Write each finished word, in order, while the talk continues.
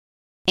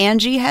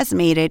Angie has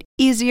made it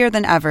easier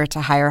than ever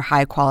to hire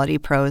high-quality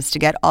pros to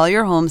get all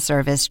your home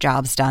service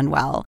jobs done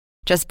well.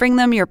 Just bring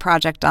them your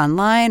project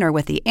online or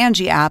with the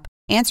Angie app,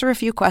 answer a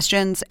few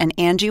questions, and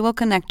Angie will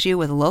connect you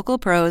with local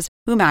pros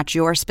who match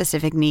your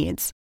specific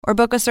needs. Or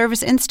book a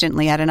service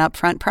instantly at an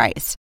upfront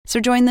price. So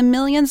join the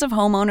millions of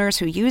homeowners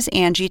who use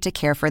Angie to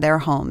care for their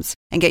homes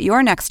and get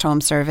your next home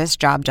service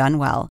job done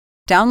well.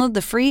 Download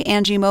the free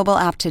Angie mobile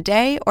app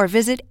today or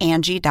visit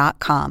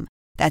Angie.com.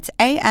 That's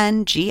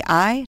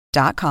ANGI.com.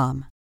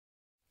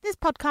 This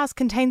podcast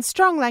contains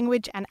strong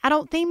language and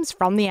adult themes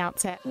from the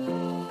outset.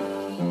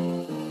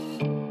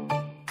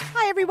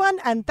 Hi everyone,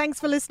 and thanks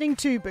for listening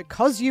to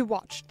Because You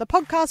Watched, the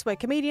podcast where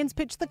comedians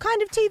pitch the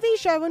kind of TV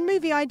show and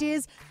movie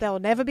ideas they'll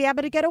never be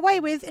able to get away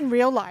with in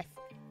real life.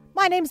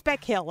 My name's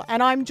Beck Hill,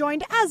 and I'm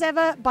joined as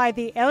ever by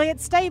the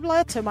Elliot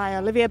Stabler to my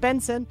Olivia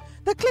Benson,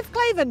 the Cliff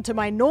Claven to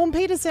my Norm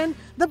Peterson,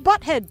 the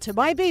Butthead to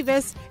my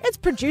Beavis. It's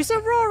producer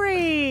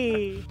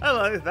Rory.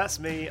 Hello, that's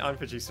me. I'm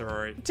producer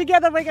Rory.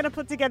 Together we're going to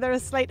put together a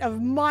slate of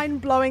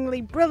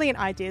mind-blowingly brilliant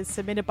ideas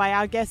submitted by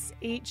our guests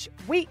each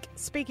week.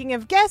 Speaking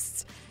of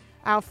guests,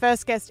 our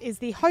first guest is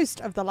the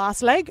host of The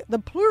Last Leg, the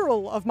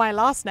plural of my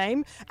last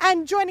name,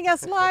 and joining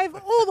us live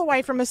all the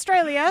way from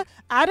Australia,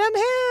 Adam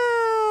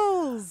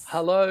Hills.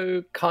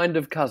 Hello, kind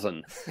of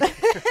cousin.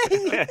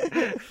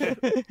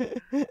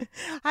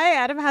 Hi,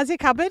 Adam. How's your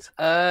cupboard?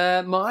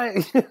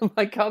 My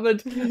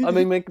cupboard. I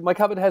mean, my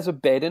cupboard has a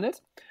bed in it.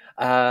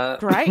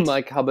 Great.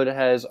 My cupboard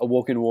has a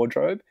walk-in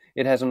wardrobe.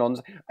 It has an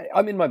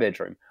I'm in my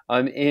bedroom.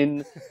 I'm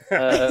in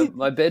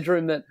my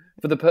bedroom that,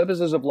 for the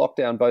purposes of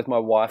lockdown, both my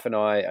wife and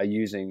I are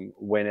using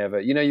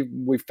whenever. You know,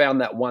 we found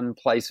that one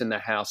place in the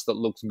house that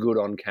looks good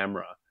on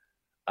camera.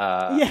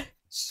 Yeah.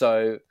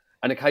 So,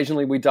 and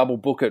occasionally we double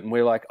book it and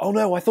we're like, oh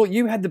no, I thought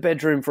you had the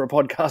bedroom for a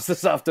podcast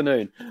this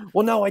afternoon.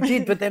 Well, no, I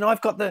did, but then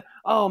I've got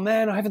oh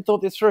man, I haven't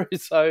thought this through.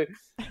 So,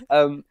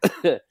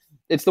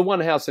 it's the one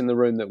house in the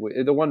room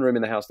the one room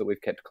in the house that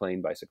we've kept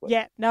clean, basically.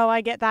 Yeah, no,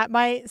 I get that.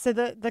 So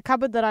the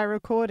cupboard that I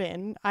record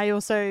in, I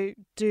also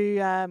do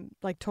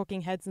like talking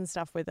heads and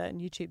stuff with it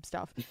and YouTube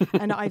stuff.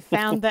 And I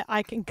found that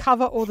I can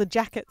cover all the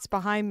jackets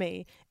behind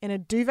me in a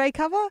duvet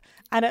cover,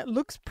 and it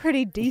looks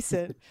pretty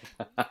decent.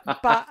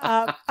 But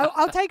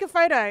I'll take a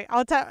photo.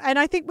 And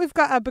I think we've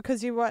got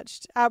because you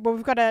watched.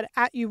 We've got an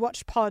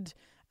 @YouWatchPod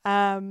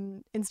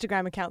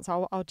Instagram account,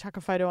 so I'll chuck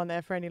a photo on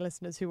there for any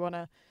listeners who want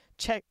to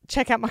check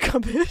out my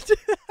cupboard.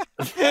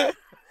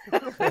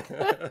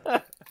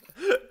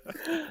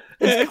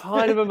 It's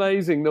kind of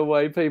amazing the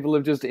way people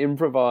have just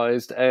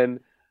improvised.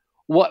 And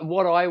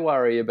what I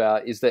worry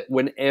about is that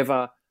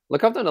whenever,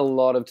 like, I've done a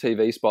lot of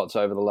TV spots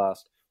over the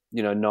last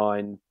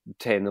 9,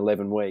 10,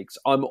 11 weeks.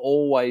 I'm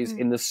always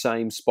in the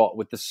same spot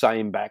with the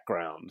same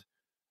background.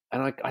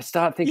 And I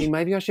start thinking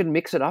maybe I should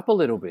mix it up a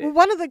little bit. Well,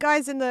 one of the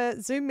guys in the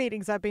Zoom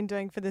meetings I've been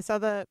doing for this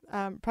other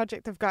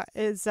project I've got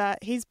is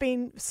he's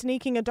been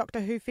sneaking a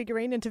Doctor Who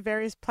figurine into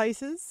various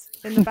places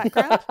in the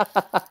background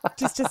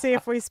just to see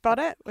if we spot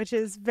it, which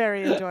is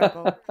very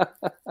enjoyable.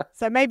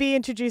 So maybe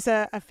introduce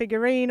a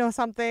figurine or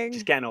something.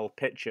 Just get an old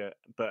picture,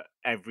 but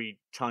every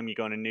time you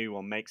go on a new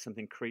one, make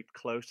something creep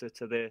closer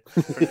to the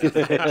front of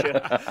the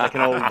picture, like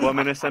an old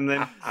woman or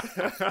something.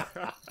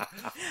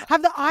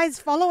 Have the eyes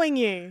following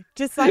you.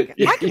 Just like,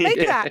 I can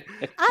make that.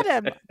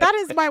 Adam, that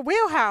is my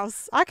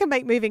wheelhouse. I can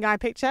make moving eye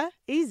picture.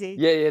 Easy.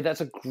 Yeah,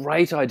 that's a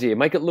great idea.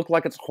 Make it look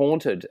like it's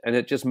haunted and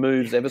it just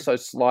moves ever so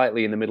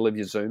slightly in the middle of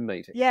your Zoom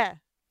meeting. Yeah.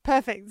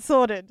 Perfect.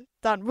 Sorted.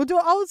 Done. We'll do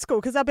it old school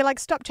because I'll be like,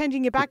 stop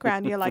changing your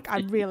background. You're like,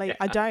 I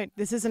don't.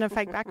 This isn't a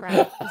fake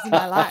background. This is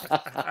my life.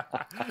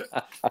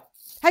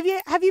 Have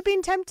you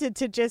been tempted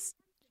to just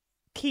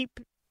keep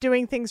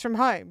doing things from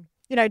home?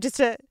 Just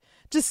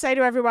say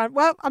to everyone,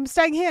 well, I'm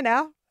staying here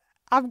now.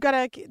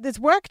 This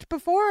worked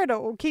before, and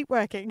it will keep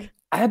working.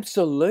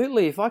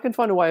 Absolutely. If I can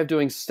find a way of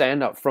doing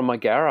stand-up from my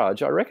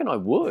garage, I reckon I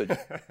would.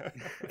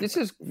 This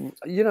is,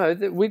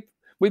 we've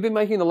been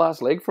making The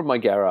Last Leg from my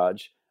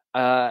garage.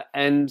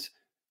 And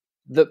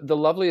the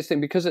loveliest thing,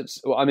 because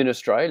I'm in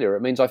Australia,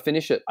 it means I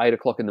finish at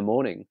 8:00 in the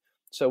morning.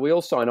 So we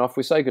all sign off,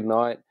 we say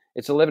goodnight.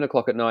 It's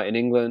 11:00 at night in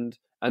England.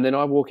 And then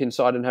I walk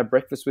inside and have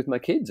breakfast with my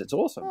kids. It's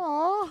awesome.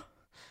 Aww,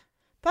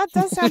 that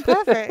does sound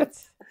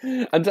perfect.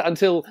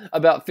 Until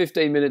about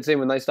 15 minutes in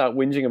when they start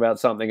whinging about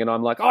something and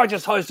I'm like, I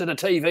just hosted a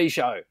TV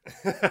show.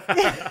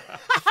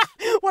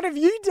 What have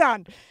you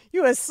done?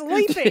 You were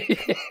sleeping.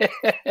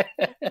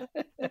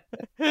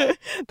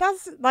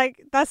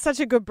 That's such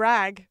a good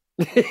brag.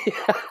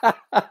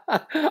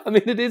 I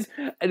mean, it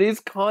is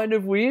kind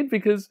of weird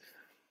because,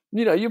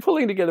 you're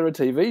pulling together a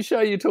TV show,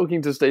 you're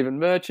talking to Stephen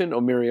Merchant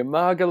or Miriam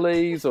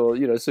Margolyes or,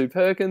 Sue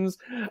Perkins,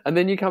 and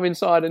then you come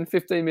inside and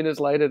 15 minutes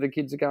later the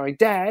kids are going,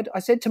 Dad, I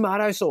said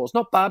tomato sauce,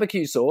 not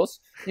barbecue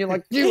sauce. And you're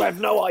like, you have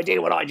no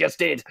idea what I just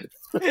did.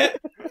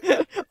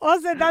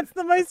 Also, that's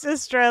the most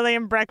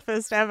Australian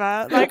breakfast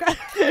ever. Like,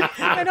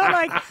 they're not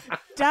like,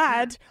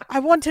 Dad, I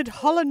wanted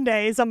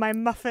hollandaise on my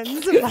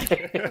muffins.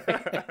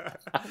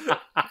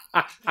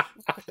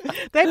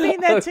 They've been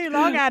there too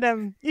long,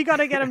 Adam. You got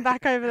to get them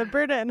back over to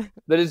Britain.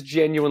 That is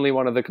genuinely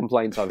one of the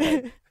complaints I've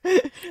had.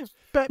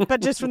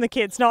 But just from the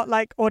kids, not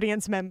like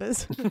audience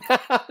members.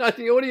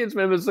 The audience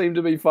members seem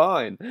to be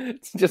fine.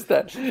 It's just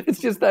that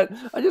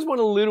I just want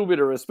a little bit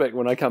of respect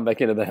when I come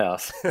back into the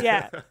house.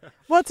 Yeah.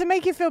 Well, to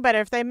make you feel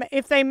better,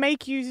 if they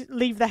make you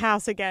leave the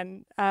house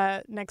again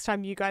next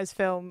time you guys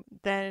film,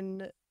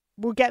 then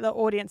we'll get the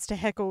audience to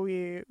heckle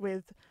you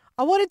with,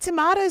 "I wanted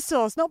tomato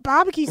sauce, not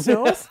barbecue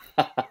sauce."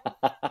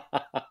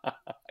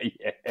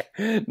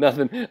 Yeah,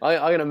 nothing.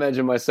 I can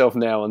imagine myself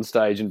now on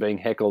stage and being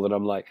heckled, and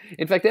I'm like,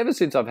 in fact, ever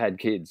since I've had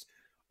kids,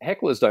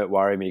 hecklers don't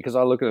worry me because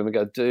I look at them and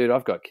go, dude,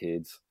 I've got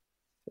kids.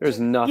 There is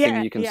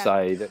nothing you can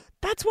say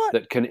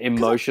that can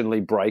emotionally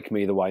break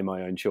me the way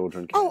my own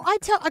children can. Oh,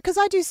 because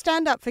I do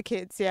stand up for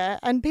kids, yeah,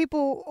 and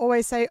people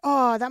always say,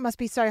 "Oh, that must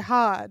be so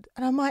hard,"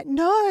 and I'm like,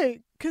 no,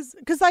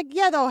 because like,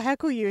 yeah, they'll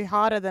heckle you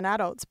harder than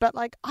adults, but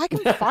like, I can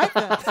fight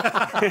them. Like,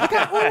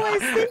 I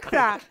always think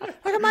that.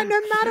 Like, I'm like,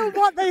 no matter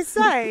what they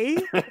say,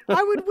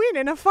 I would win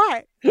in a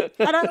fight, and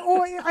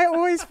I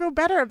always feel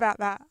better about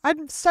that.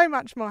 I'd so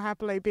much more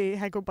happily be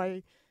heckled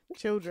by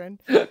children.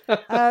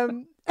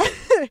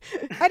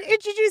 And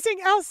introducing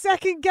our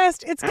second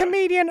guest, it's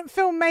comedian,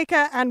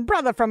 filmmaker, and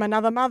brother from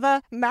another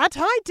mother, Matt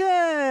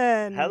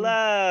Hyton.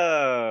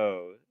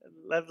 Hello.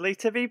 Lovely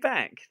to be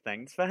back.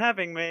 Thanks for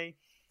having me.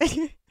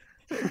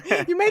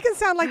 You make it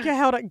sound like you're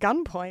held at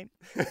gunpoint.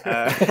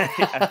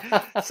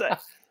 So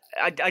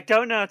I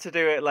don't know how to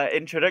do it like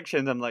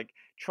introductions. I'm like,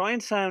 try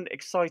and sound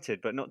excited,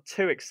 but not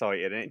too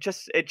excited. And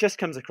it just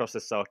comes across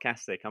as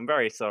sarcastic. I'm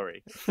very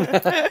sorry.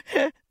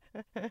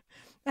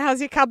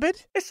 How's your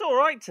cupboard? It's all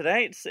right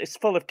today. It's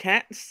full of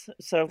cats,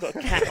 so I've got a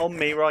cat on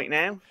me right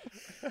now.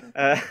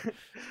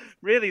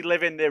 Really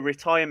living the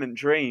retirement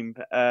dream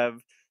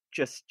of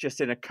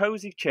just in a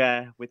cozy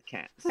chair with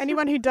cats.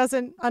 Anyone who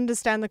doesn't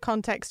understand the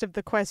context of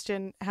the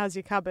question, "How's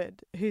your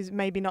cupboard?" who's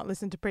maybe not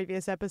listened to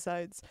previous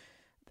episodes,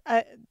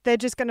 they're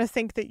just going to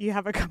think that you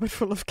have a cupboard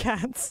full of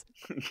cats.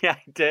 Yeah,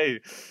 I do.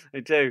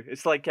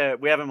 It's like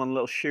we have them on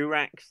little shoe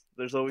racks.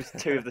 There's always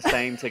two of the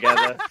same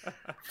together.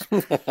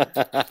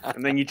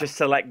 And then you just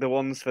select the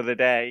ones for the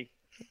day.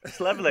 It's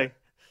lovely.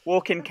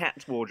 Walk-in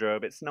cat's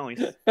wardrobe. It's nice.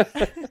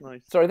 It's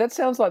nice. Sorry, that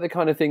sounds like the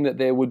kind of thing that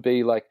there would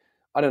be like,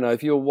 I don't know,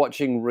 if you're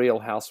watching Real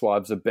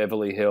Housewives of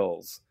Beverly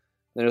Hills,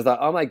 then it's like,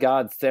 oh my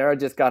God, Sarah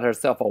just got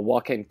herself a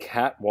walk-in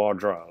cat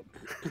wardrobe.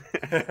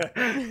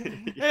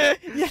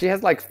 She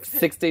has like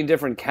 16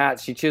 different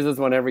cats. She chooses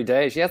one every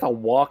day. She has a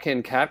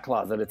walk-in cat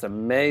closet. It's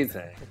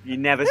amazing. You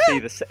never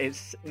see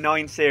it's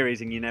 9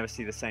 series and you never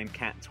see the same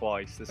cat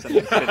twice. There's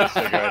something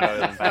sinister going on in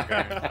the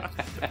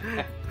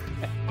background.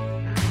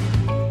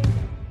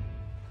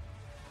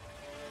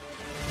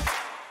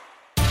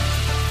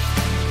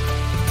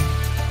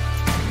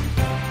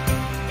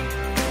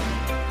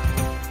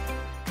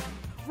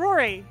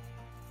 Rory,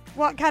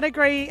 what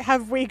category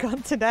have we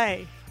got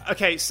today?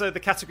 Okay, so the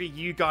category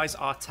you guys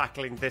are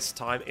tackling this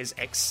time is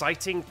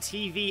exciting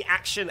TV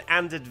action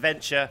and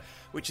adventure,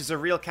 which is a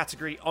real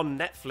category on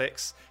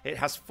Netflix. It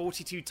has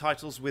 42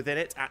 titles within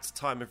it at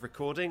time of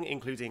recording,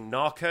 including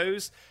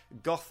Narcos,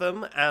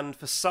 Gotham, and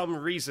for some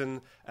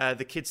reason,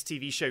 the kids'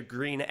 TV show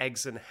Green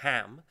Eggs and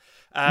Ham.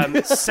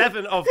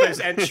 7 of those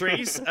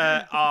entries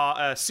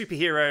are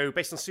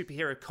based on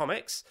superhero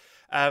comics.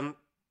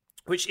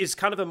 Which is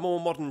kind of a more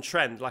modern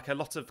trend, like a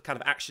lot of kind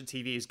of action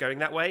TV is going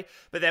that way.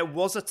 But there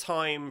was a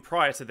time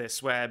prior to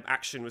this where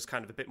action was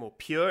kind of a bit more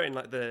pure in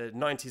like the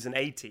 90s and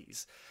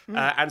 80s.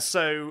 And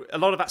so a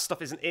lot of that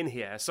stuff isn't in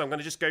here. So I'm going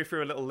to just go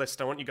through a little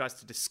list. I want you guys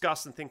to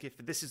discuss and think if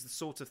this is the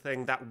sort of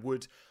thing that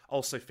would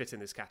also fit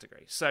in this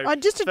category. So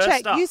just to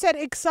check, you said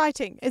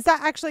exciting. Is that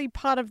actually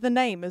part of the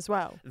name as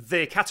well?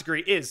 The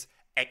category is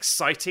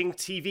exciting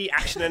TV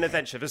action and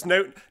adventure. There's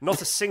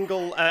not a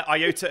single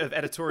iota of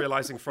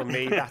editorializing from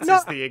me. That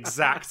is the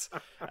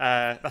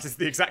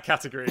exact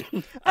category.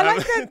 I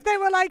like that they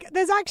were like,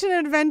 there's action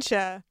and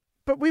adventure,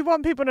 but we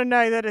want people to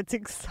know that it's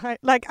exciting,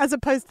 like as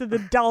opposed to the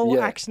dull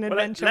action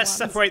adventure. Let's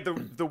separate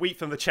the wheat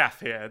from the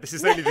chaff here. This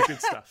is only the good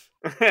stuff.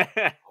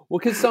 Well,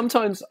 because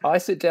sometimes I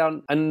sit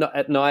down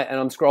at night and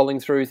I'm scrolling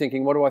through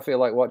thinking, what do I feel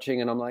like watching?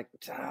 And I'm like,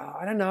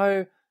 I don't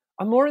know.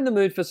 I'm more in the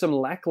mood for some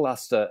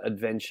lackluster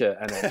adventure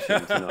and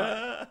action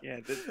tonight. Yeah,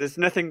 there's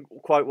nothing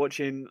quite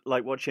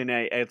like watching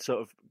a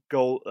sort of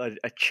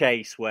a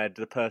chase where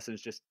the person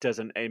just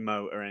doesn't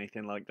emote or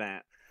anything like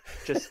that.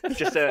 Just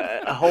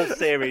a whole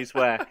series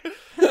where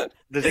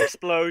there's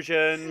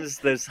explosions,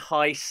 there's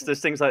heists,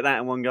 there's things like that,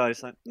 and one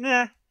guy's like,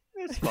 nah,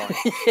 it's fine.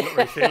 Not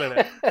really feeling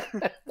it.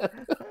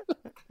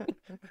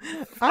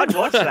 I'd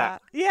watch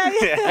that. Yeah.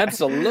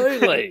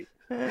 Absolutely.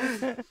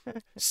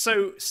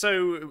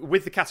 So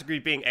with the category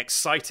being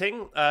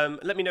exciting,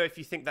 let me know if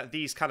you think that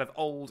these kind of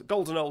old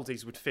golden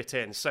oldies would fit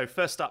in. So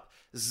first up,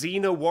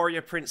 Xena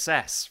Warrior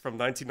Princess from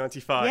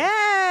 1995.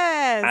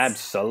 Yes,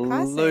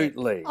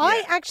 absolutely.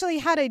 I actually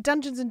had a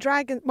Dungeons and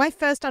Dragons. My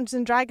first Dungeons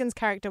and Dragons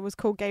character was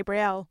called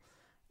Gabrielle,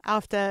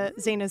 after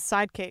Xena's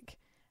sidekick.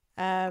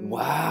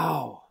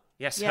 Wow.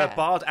 Yes, her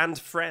bard and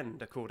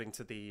friend, according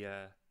to the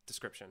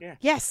description. Yeah.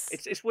 Yes.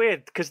 It's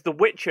weird because The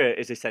Witcher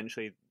is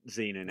essentially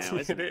Xena now,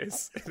 isn't it?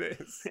 It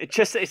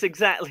is. It's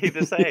exactly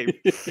the same.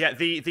 Yeah,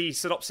 the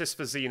synopsis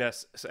for Xena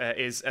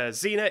is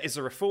Xena is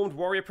a reformed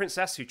warrior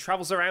princess who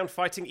travels around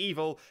fighting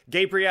evil.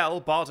 Gabrielle,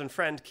 bard and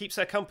friend, keeps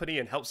her company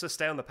and helps her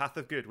stay on the path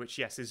of good, which,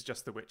 yes, is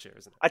just The Witcher,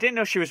 isn't it? I didn't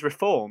know she was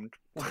reformed.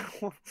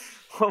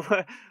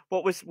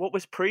 What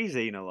was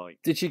pre-Xena like?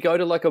 Did she go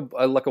to like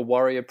a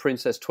warrior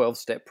princess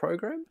 12-step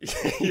program?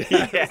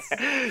 Yeah.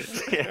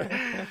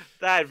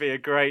 That'd be a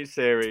great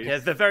series. Yeah,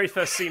 the very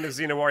first scene of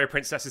Xena Warrior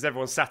Princess is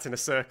everyone sat in a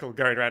circle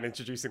going around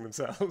introducing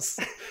themselves.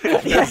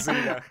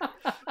 Xena.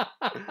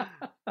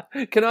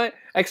 Can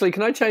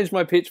I change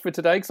my pitch for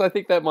today? Because I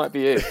think that might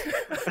be it.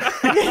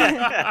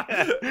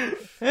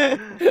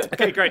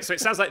 Okay, great. So it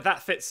sounds like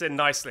that fits in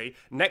nicely.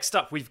 Next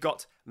up, we've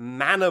got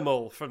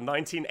Manimal from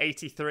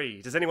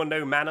 1983. Does anyone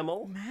know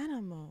Manimal?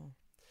 Manimal.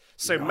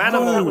 So That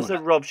Manimal was a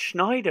Rob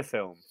Schneider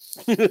film.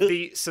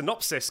 The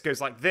synopsis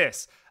goes like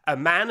this. A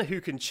man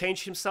who can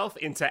change himself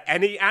into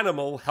any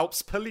animal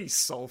helps police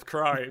solve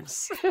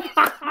crimes. Whoa!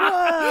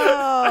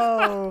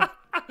 I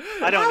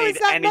don't How need is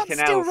that anything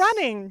not still else.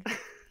 running?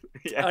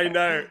 Yeah. I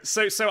know.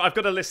 So I've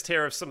got a list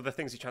here of some of the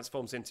things he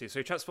transforms into. So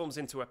he transforms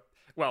into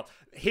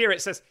here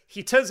it says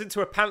he turns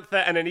into a panther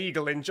and an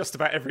eagle in just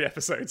about every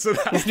episode. So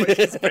that's like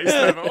his base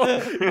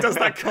level. He does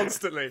that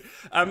constantly.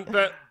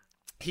 But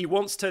he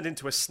once turned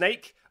into a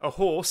snake, a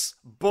horse,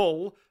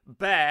 bull,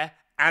 bear,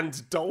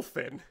 and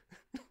dolphin.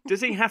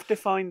 Does he have to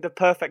find the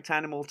perfect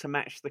animal to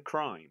match the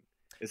crime?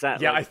 Is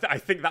that Yeah, like... I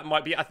think that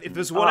might be.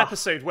 There's one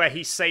episode where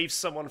he saves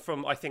someone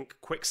from, I think,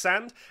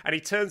 quicksand, and he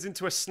turns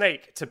into a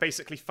snake to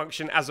basically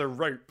function as a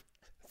rope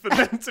for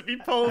them to be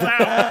pulled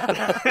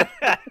out.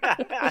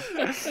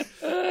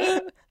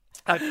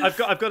 I've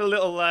got a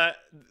little.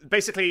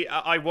 Basically,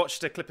 I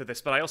watched a clip of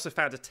this, but I also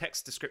found a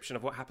text description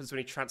of what happens when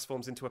he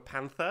transforms into a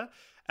panther,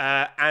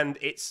 and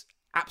it's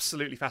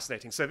absolutely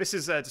fascinating. So this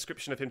is a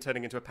description of him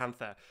turning into a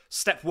panther.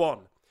 Step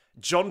 1.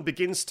 John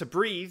begins to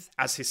breathe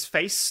as his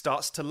face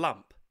starts to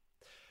lump.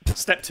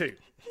 Step 2.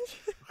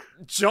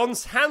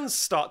 John's hands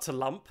start to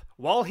lump.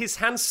 While his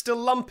hand's still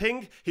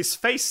lumping, his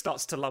face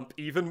starts to lump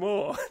even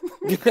more.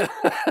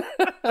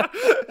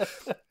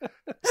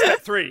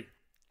 Step 3.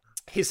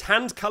 His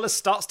hand colour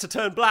starts to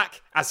turn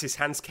black as his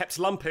hands kept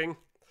lumping.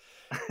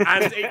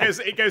 And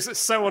it goes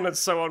so on and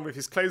so on with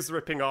his clothes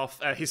ripping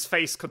off, his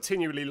face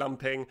continually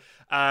lumping.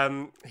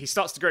 He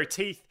starts to grow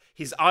teeth.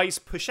 His eyes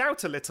push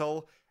out a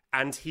little.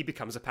 And he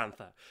becomes a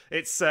panther.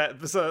 It's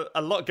there's a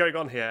lot going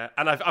on here,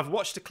 and I've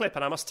watched a clip,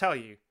 and I must tell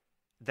you,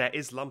 there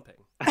is lumping.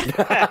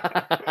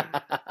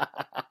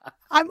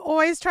 I'm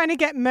always trying to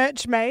get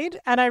merch made,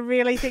 and I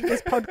really think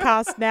this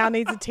podcast now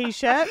needs a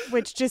T-shirt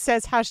which just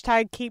says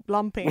 #keep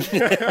lumping.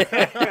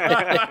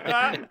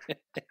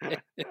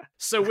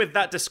 So with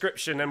that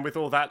description and with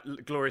all that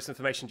glorious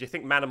information, do you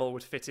think Manimal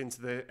would fit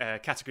into the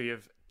category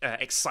of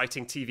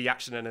exciting TV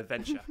action and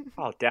adventure?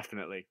 Oh,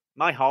 definitely.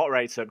 My heart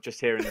rate's up just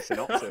hearing the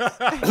synopsis.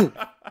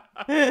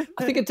 I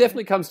think it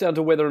definitely comes down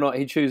to whether or not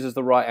he chooses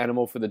the right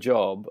animal for the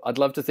job. I'd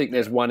love to think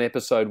there's one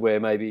episode where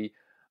maybe,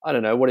 I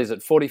don't know, what is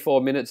it,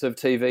 44 minutes of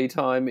TV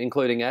time,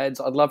 including ads?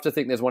 I'd love to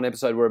think there's one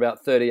episode where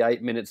about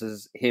 38 minutes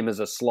is him as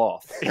a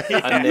sloth.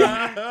 And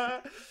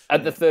then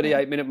at the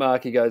 38-minute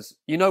mark, he goes,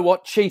 you know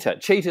what, Cheetah.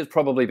 Cheetah's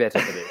probably better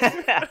for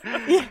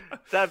this.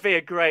 That'd be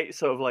a great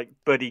sort of like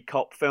buddy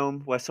cop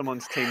film where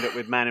someone's teamed up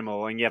with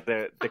Manimal and you have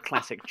the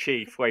classic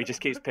chief where he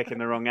just keeps picking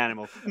the wrong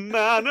animal.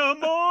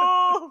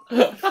 Manimal!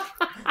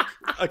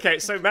 Okay,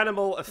 so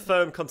Manimal, a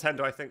firm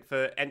contender, I think,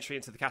 for entry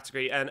into the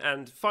category.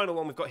 And final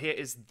one we've got here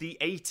is the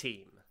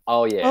A-Team.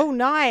 Oh, yeah. Oh,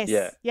 nice.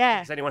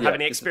 Yeah. Does anyone have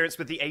any experience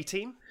with the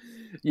A-Team?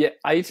 Yeah,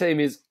 A-Team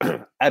is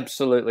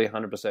absolutely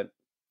 100%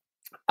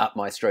 up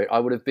my street. I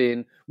would have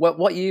been...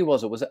 What year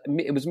was it?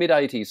 It was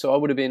mid-80s, so I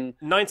would have been...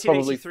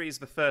 1983 is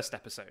the first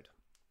episode.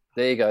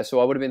 There you go. So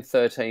I would have been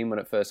 13 when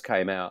it first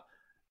came out.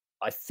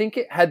 I think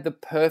it had the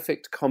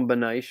perfect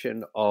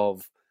combination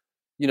of,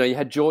 you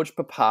had George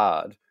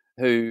Peppard,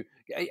 who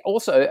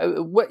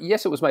also,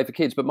 yes, it was made for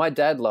kids, but my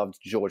dad loved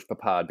George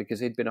Peppard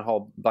because he'd been a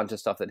whole bunch of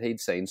stuff that he'd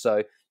seen.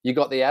 So you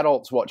got the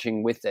adults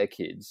watching with their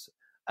kids.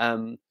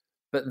 But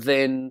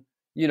then,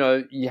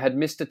 you had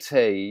Mr.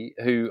 T,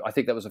 who I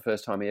think that was the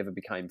first time he ever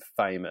became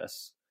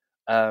famous.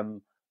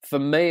 For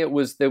me,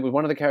 there was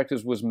one of the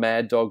characters was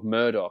Mad Dog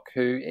Murdoch,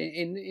 who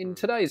in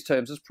today's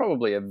terms is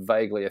probably a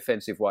vaguely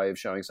offensive way of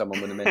showing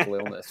someone with a mental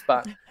illness.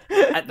 But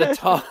at the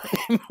time,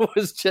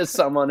 was just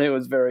someone who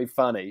was very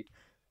funny.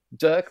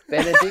 Dirk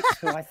Benedict,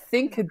 who I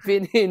think had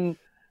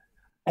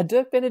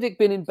Dirk Benedict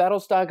been in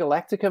Battlestar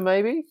Galactica,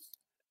 maybe?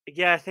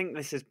 Yeah, I think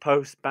this is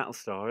post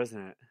Battlestar, isn't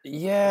it?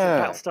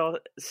 Yeah. Is it Battlestar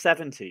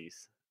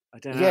 70s? I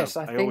don't know. Yes,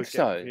 I think always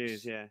so. get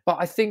confused, yeah. But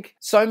I think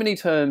so many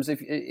terms,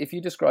 if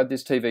you describe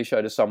this TV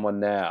show to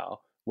someone now,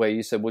 where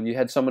you said, well, you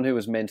had someone who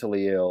was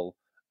mentally ill,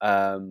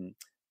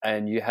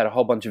 and you had a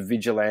whole bunch of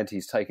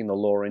vigilantes taking the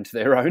law into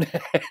their own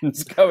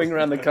hands, going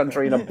around the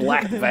country in a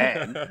black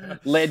van,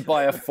 led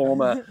by a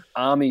former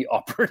army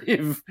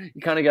operative,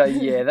 you kind of go,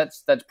 yeah,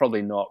 that's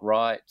probably not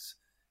right.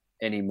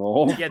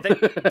 anymore. Yeah,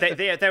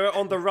 they were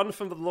on the run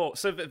from the law.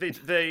 So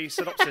the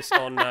synopsis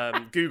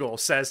on Google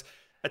says,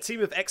 a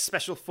team of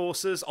ex-special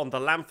forces on the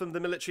lam from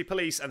the military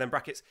police, and then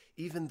brackets,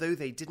 even though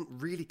they didn't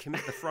really commit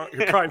the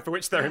crime for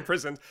which they're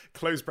imprisoned,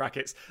 close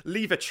brackets,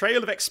 leave a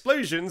trail of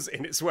explosions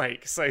in its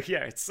wake. So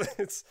yeah,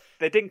 it's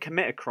They didn't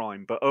commit a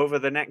crime, but over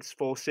the next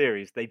 4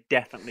 series, they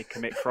definitely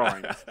commit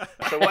crimes.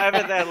 So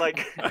whatever they're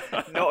like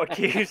not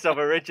accused of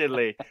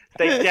originally,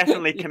 they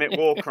definitely commit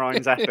war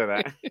crimes after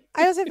that.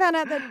 I also found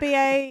out that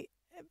BA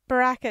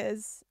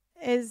Baracus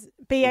is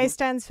BA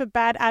stands for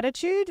bad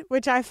attitude,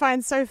 which I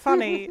find so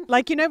funny.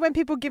 Like, you know, when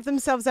people give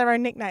themselves their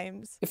own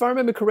nicknames. If I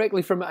remember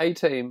correctly from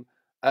A-Team,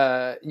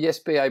 yes,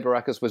 B.A.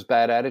 Baracus was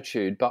bad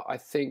attitude, but I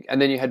think...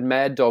 And then you had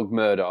Mad Dog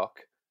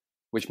Murdoch,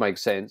 which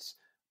makes sense.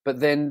 But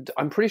then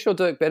I'm pretty sure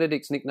Dirk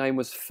Benedict's nickname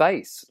was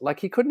Face. Like,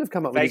 he couldn't have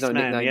come up with his own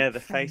nickname. Yeah,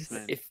 the Face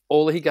Man. If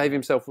all he gave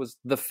himself was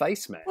the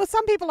Face Man. Well,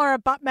 some people are a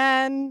butt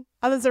man,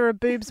 others are a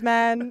boobs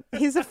man.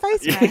 He's a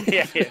face man.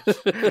 yeah. I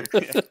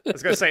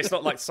was going to say, it's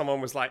not like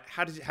someone was like,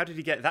 how did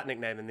he get that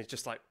nickname? And they're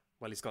just like,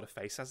 well, he's got a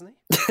face, hasn't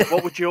he?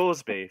 What would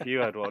yours be if you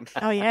had one?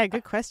 Oh, yeah,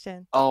 good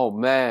question. Oh,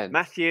 man.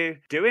 Matthew,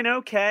 doing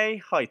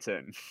okay,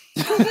 Highton.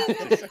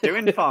 Just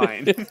doing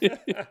fine.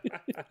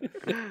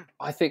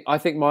 I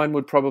think mine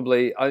would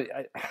probably...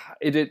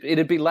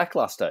 It'd be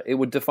lackluster. It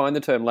would define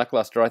the term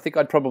lackluster. I think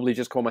I'd probably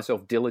just call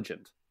myself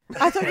diligent.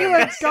 I thought you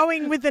were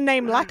going with the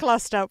name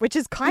Lackluster, which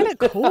is kind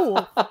of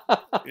cool.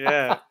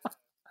 Yeah.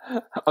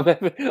 I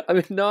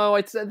mean,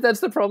 no, that's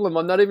the problem.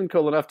 I'm not even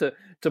cool enough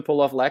to pull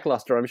off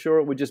lackluster. I'm sure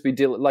it would just be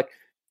like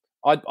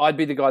I'd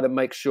be the guy that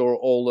makes sure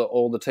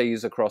all the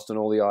T's are crossed and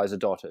all the I's are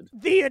dotted.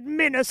 The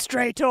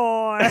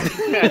administrator.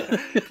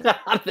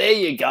 There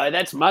you go.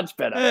 That's much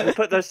better.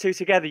 Put those two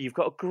together, you've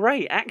got a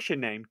great action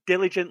name,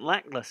 Diligent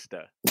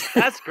Lackluster.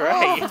 That's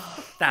great.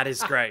 That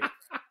is great.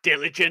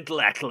 Diligent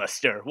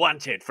Lackluster,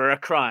 wanted for a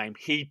crime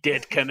he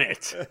did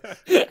commit.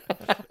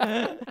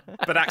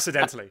 But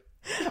accidentally.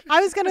 I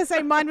was going to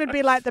say mine would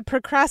be like the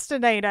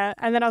procrastinator,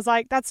 and then I was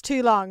like, that's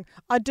too long.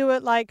 I'd do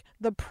it like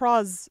the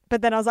pros,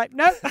 but then I was like,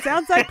 nope,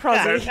 sounds like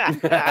prosy.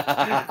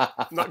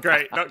 Not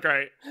great.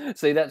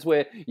 See, that's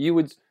where you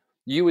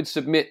would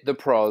submit the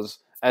pros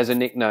as a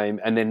nickname,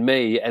 and then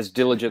me as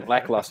Diligent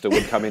Lackluster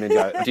would come in and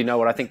go, do you know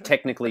what? I think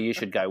technically you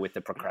should go with the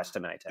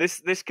procrastinator.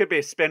 This could be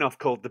a spin-off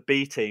called the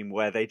B Team,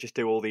 where they just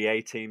do all the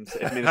A Team's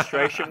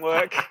administration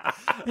work.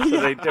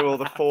 So they do all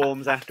the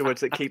forms afterwards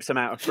that keeps them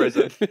out of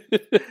prison.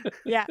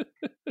 Yeah.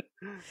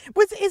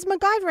 Is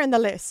MacGyver in the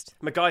list?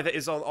 MacGyver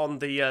is on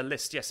the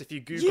list, yes. If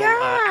you Google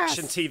Yes!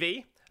 Action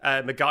TV,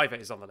 MacGyver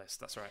is on the list,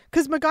 that's right.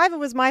 Because MacGyver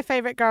was my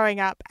favourite growing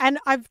up. And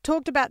I've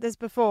talked about this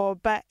before,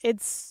 but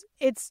it's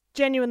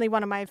genuinely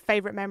one of my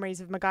favourite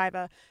memories of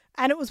MacGyver.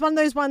 And it was one of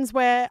those ones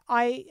where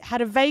I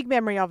had a vague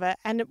memory of it,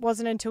 and it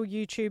wasn't until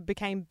YouTube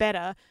became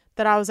better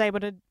that I was able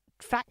to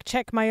fact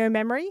check my own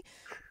memory.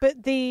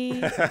 But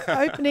the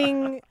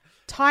opening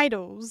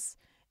titles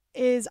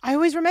is, I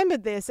always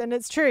remembered this, and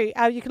it's true.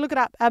 You can look it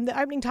up. The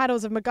opening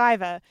titles of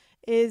MacGyver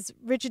is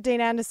Richard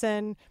Dean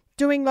Anderson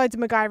doing loads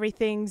of MacGyver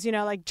things, you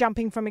know, like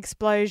jumping from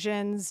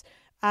explosions,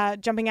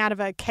 jumping out of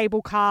a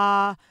cable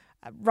car,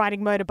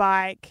 riding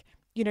motorbike,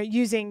 you know,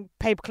 using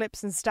paper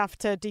clips and stuff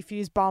to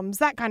defuse bombs,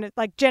 that kind of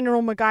like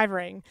general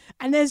MacGyvering.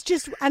 And there's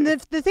just, and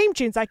the theme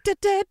tune's like da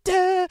da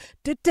da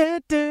da da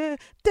da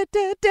da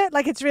da da,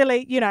 like it's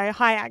really, you know,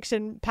 high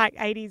action pack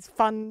 80s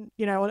fun,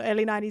 you know, or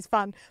early 90s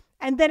fun.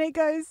 And then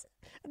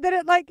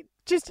it like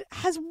just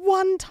has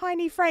one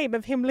tiny frame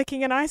of him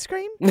licking an ice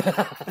cream and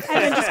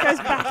then just goes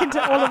back into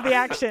all of the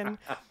action.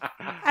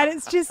 And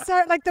it's just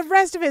so, like, the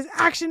rest of it is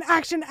action,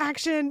 action,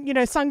 action, you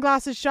know,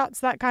 sunglasses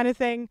shots, that kind of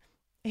thing.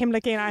 Him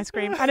licking an ice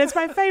cream. And it's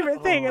my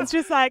favorite thing. It's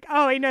just like,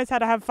 oh, he knows how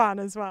to have fun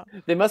as well.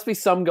 There must be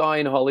some guy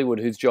in Hollywood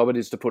whose job it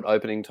is to put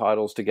opening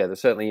titles together,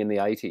 certainly in the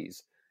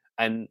 80s.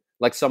 And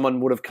like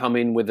someone would have come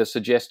in with a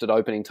suggested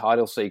opening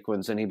title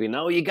sequence and he'd be,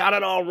 no, you got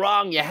it all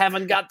wrong. You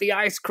haven't got the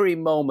ice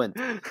cream moment.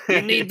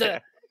 You need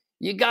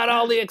you got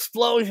all the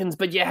explosions,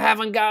 but you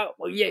haven't got,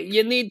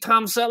 you need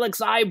Tom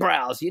Selleck's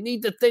eyebrows. You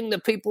need the thing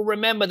that people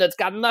remember that's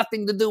got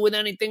nothing to do with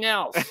anything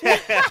else.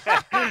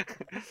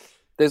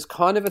 There's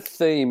kind of a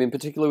theme, in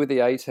particular with the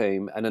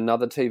A-Team and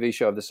another TV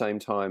show of the same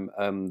time,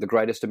 The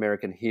Greatest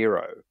American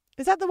Hero.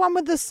 Is that the one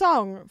with the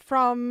song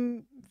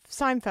from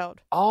Seinfeld?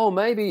 Oh,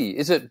 maybe.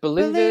 Is it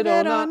Believe It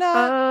or Not,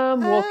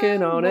 I'm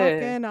Walking on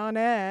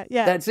Air?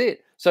 Yeah. That's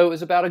it. So it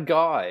was about a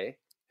guy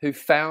who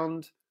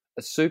found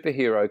a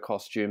superhero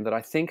costume that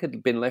I think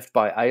had been left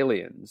by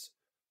aliens,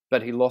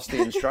 but he lost the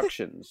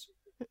instructions.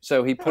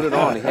 So he put it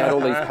on. He had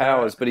all these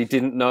powers, but he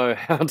didn't know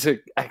how to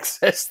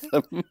access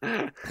them.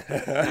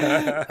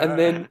 And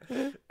then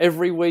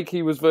every week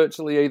he was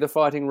virtually either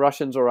fighting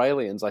Russians or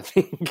aliens, I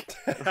think.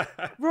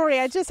 Rory,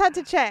 I just had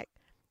to check.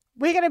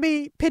 We're going to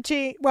be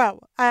pitching,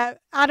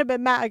 Adam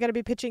and Matt are going to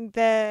be pitching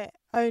their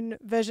own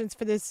versions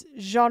for this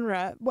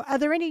genre. Are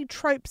there any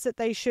tropes that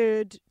they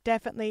should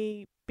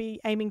definitely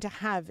be aiming to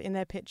have in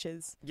their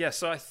pitches? Yeah,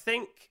 so I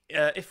think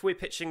if we're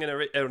pitching an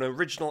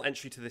original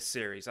entry to this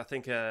series, I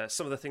think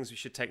some of the things we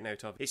should take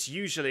note of. It's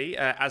usually,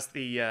 as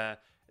the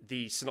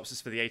the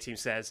synopsis for the A-Team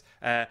says,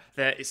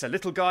 it's a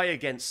little guy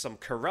against some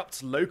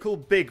corrupt local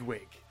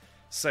bigwig.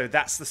 So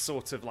that's the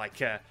sort of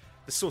the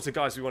sort of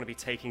guys we want to be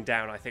taking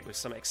down, I think, with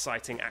some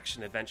exciting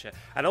action adventure.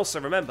 And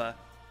also remember,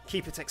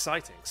 keep it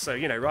exciting. So,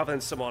 rather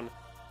than someone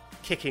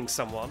kicking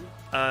someone,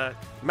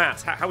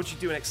 Matt, how would you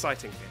do an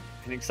exciting kick?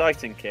 An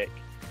exciting kick?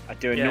 I'd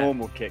do a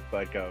normal kick,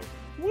 but I'd go,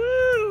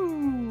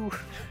 woo!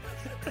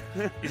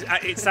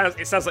 It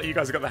sounds like you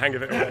guys have got the hang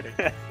of it already.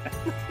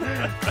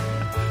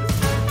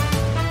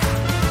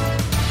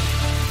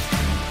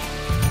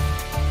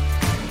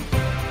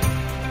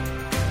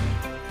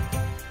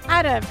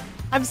 Adam,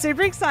 I'm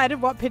super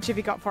excited. What pitch have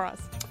you got for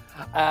us?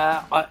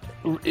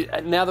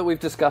 Now that we've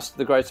discussed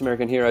The Greatest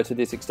American Hero to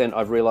this extent,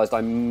 I've realised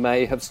I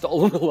may have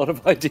stolen a lot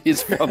of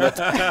ideas from it.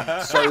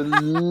 So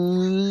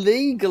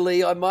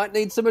legally, I might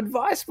need some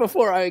advice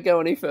before I go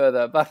any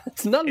further. But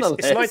it's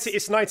nonetheless...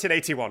 It's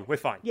 1981. We're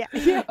fine. Yeah.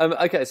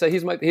 Okay, so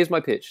here's my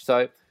pitch.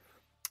 So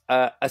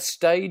a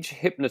stage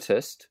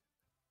hypnotist...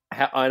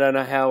 I don't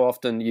know how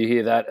often you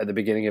hear that at the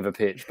beginning of a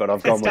pitch, but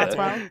I've gone with it.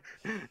 Well.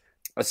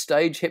 A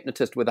stage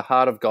hypnotist with a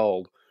heart of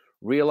gold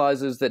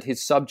realizes that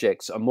his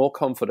subjects are more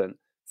confident,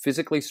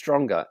 physically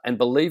stronger, and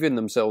believe in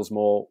themselves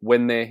more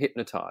when they're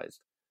hypnotized.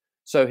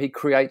 So he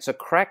creates a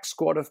crack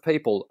squad of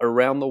people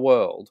around the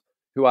world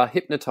who are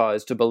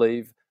hypnotized to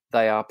believe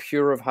they are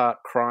pure of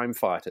heart crime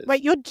fighters.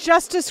 Wait, you're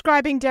just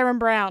describing Darren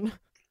Brown.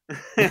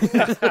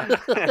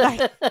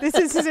 This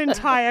is his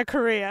entire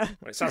career.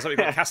 Well, it sounds like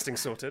we've got casting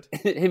sorted.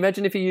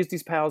 Imagine if he used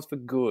his powers for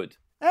good.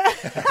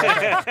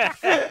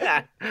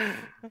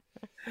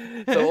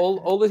 So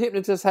all the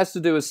hypnotist has to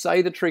do is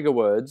say the trigger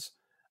words,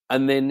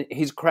 and then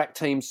his crack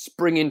team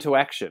spring into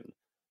action.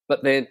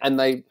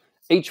 They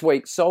each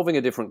week solving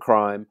a different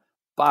crime.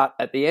 But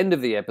at the end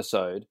of the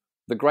episode,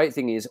 the great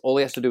thing is all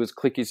he has to do is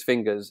click his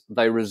fingers.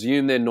 They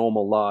resume their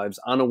normal lives,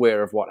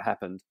 unaware of what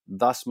happened,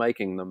 thus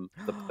making them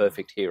the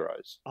perfect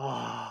heroes.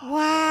 Oh,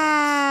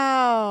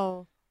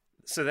 Wow.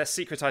 So their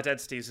secret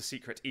identity is a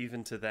secret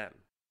even to them.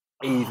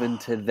 Even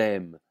to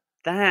them.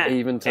 that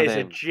Even to is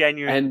them. a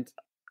genuine... And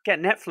Get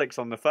Netflix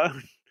on the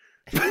phone.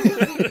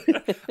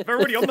 They're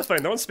already on the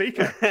phone. They're on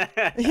speaker.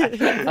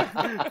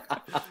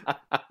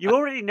 You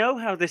already know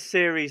how this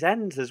series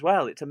ends as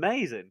well. It's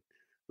amazing.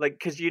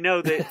 Because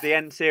the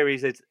end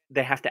series is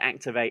they have to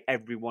activate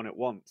everyone at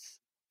once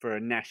for a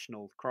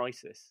national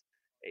crisis.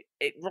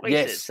 It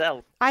writes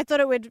itself. I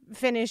thought it would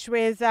finish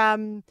with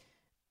them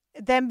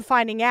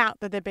finding out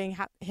that they're being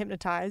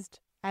hypnotized,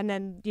 and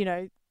then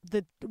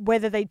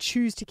whether they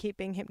choose to keep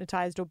being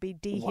hypnotized or be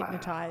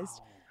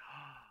dehypnotized. Wow.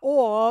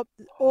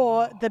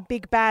 Or the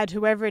big bad,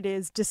 whoever it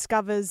is,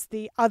 discovers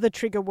the other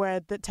trigger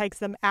word that takes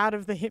them out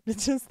of the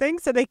hypnotist thing,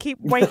 so they keep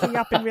waking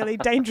up in really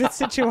dangerous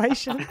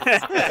situations.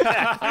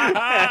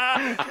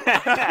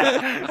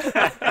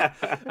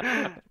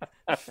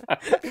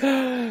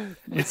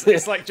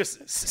 It's like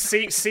just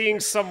seeing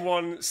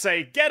someone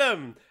say "get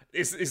him"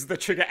 is the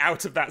trigger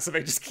out of that, so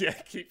they just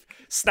keep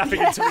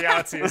snapping into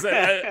reality as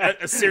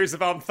a series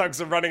of armed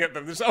thugs are running at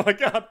them. Just, oh my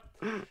god!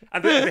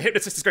 And the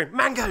hypnotist is going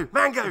mango,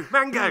 mango,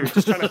 mango,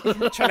 just trying to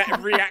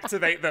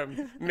reactivate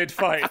them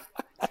mid-fight.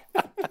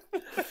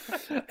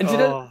 And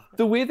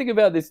the weird thing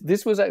about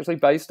this was actually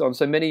based on,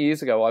 so many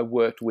years ago I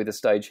worked with a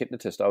stage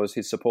hypnotist. I was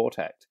his support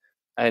act.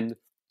 And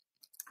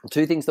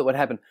two things that would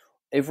happen.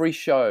 Every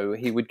show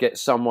he would get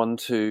someone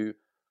to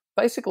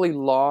basically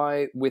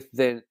lie with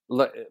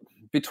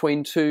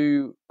between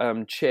two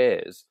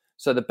chairs.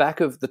 So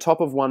the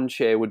top of one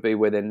chair would be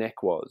where their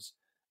neck was,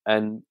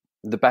 and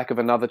the back of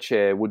another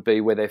chair would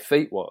be where their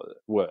feet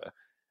were.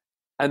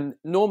 And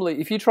normally,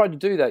 if you tried to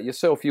do that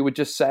yourself, you would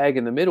just sag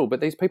in the middle.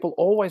 But these people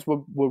always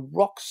were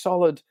rock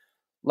solid,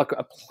 like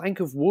a plank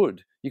of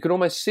wood. You could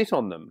almost sit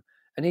on them.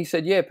 And he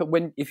said, yeah, but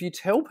if you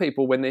tell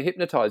people when they're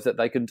hypnotized that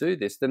they can do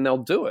this, then they'll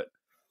do it.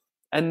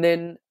 And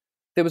then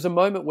there was a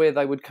moment where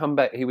they would come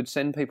back, he would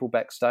send people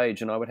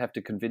backstage, and I would have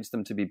to convince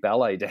them to be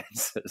ballet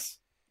dancers.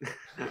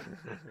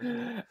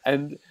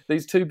 And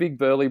these two big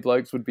burly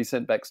blokes would be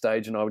sent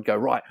backstage, and I would go,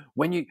 right,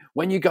 when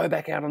you go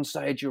back out on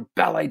stage, you're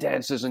ballet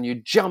dancers and you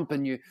jump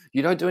and you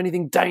don't do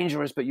anything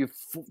dangerous, but you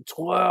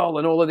twirl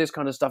and all of this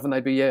kind of stuff. And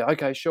they'd be, yeah,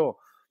 okay, sure.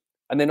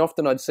 And then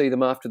often I'd see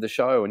them after the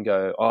show and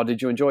go, oh,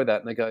 did you enjoy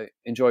that? And they go,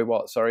 enjoy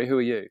what? Sorry, who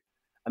are you?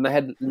 And they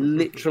had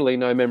literally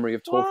no memory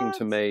of talking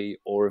to me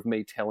or of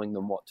me telling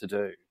them what to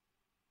do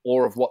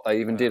or of what they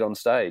even did on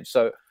stage.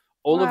 So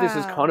all of this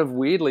is kind of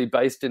weirdly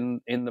based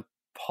in the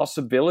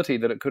possibility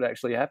that it could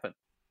actually happen.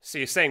 So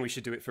you're saying we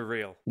should do it for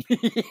real?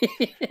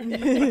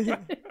 A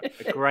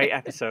great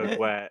episode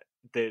where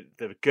the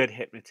good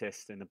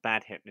hypnotist and the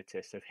bad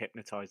hypnotist have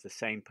hypnotized the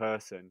same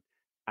person,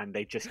 and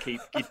they just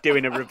keep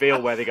doing a reveal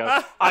where they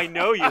go, I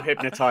know you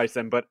hypnotized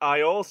them, but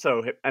I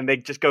also... And they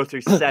just go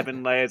through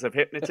 7 layers of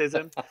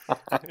hypnotism.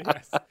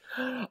 Yes.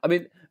 I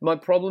mean,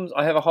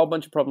 I have a whole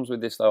bunch of problems with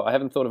this, though. I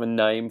haven't thought of a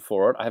name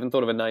for it. I haven't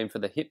thought of a name for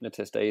the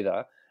hypnotist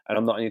either. And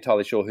I'm not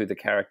entirely sure who the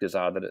characters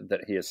are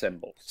that he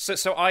assembles.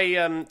 So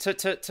I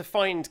to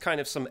find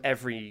kind of some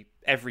every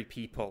every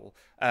people,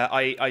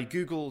 I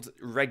googled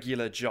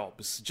regular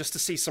jobs just to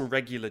see some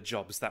regular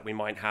jobs that we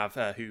might have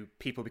who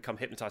people become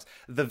hypnotized.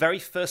 The very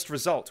first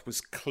result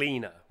was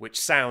cleaner, which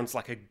sounds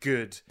like a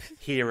good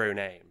hero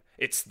name.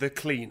 It's the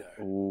cleaner.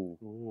 Ooh.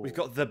 We've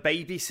got the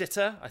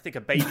babysitter. I think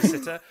a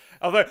babysitter.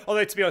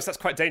 although to be honest, that's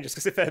quite dangerous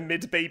because if they're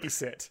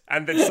mid-babysit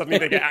and then suddenly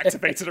they get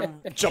activated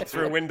and jump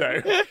through a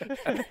window.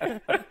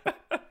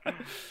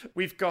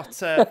 We've got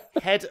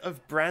head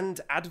of brand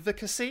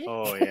advocacy.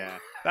 Oh yeah,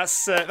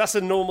 that's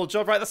a normal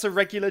job, right? That's a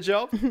regular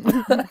job.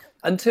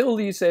 Until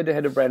you said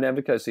head of brand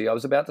advocacy, I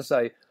was about to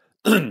say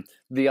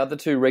the other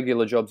two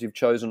regular jobs you've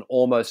chosen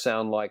almost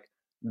sound like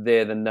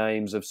they're the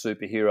names of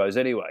superheroes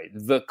anyway.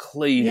 The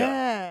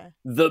cleaner,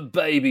 the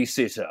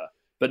babysitter,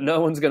 but no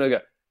one's going to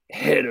go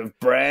head of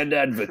brand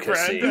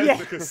advocacy. Brand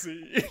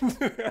advocacy.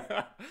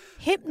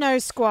 Hypno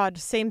Squad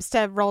seems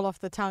to roll off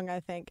the tongue, I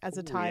think, as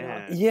a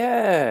title.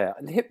 Yeah.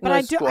 But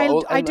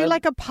I do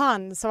like a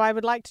pun, so I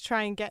would like to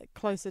try and get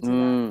closer to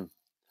that.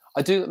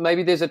 I do.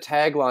 Maybe there's a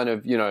tagline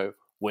of,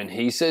 when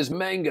he says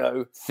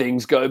mango,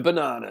 things go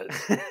bananas.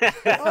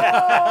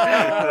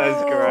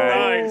 That's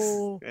great. Nice.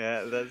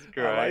 Yeah, that's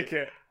great. I like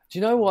it. Do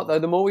you know what, though?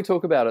 The more we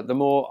talk about it, the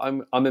more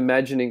I'm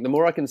imagining, the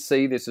more I can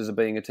see this as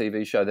being a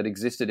TV show that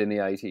existed in the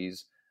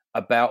 80s,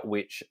 about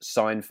which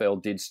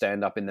Seinfeld did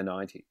stand up in the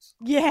 90s.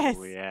 Yes.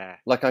 Oh, yeah.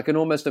 Like, I can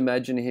almost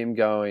imagine him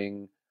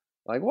going,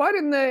 like, why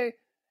didn't they...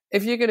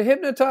 If you could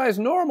hypnotize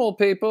normal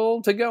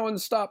people to go and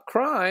stop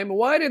crime,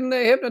 why didn't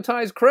they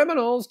hypnotize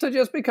criminals to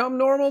just become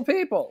normal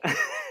people?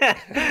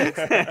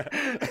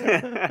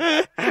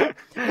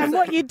 And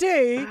what you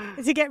do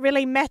is you get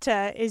really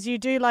meta, is you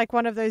do like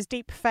one of those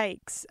deep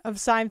fakes of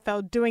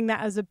Seinfeld doing that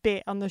as a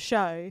bit on the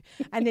show,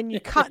 and then you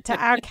cut to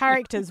our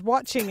characters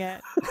watching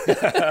it.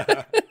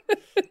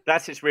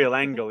 That's its real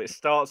angle. It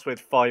starts with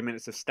 5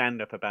 minutes of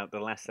stand-up about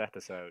the last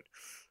episode.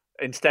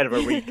 Instead of a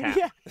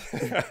recap.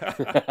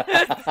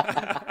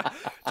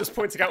 Just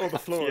pointing out all the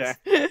flaws.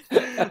 Yeah.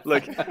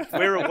 Look,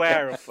 we're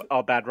aware of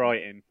our bad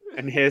writing,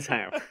 and here's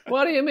how.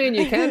 What do you mean?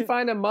 You can't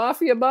find a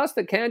mafia boss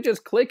that can't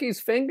just click his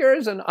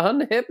fingers and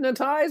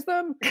unhypnotize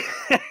them?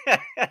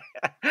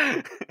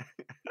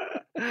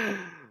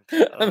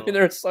 I mean,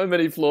 there are so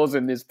many flaws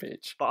in this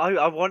pitch. But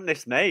I want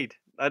this made.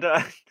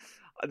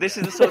 This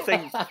is the sort of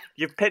thing,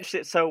 you've pitched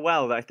it so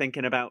well that I think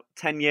in about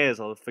 10 years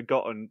I'll have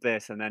forgotten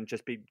this and then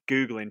just be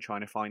Googling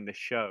trying to find this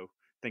show,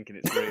 thinking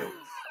it's real.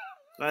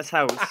 That's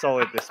how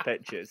solid this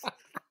pitch is.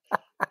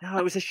 No,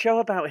 it was a show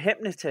about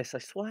hypnotists, I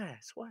swear.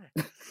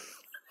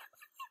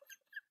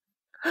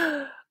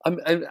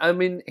 I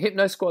mean,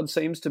 Hypno Squad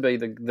seems to be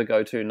the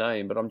go-to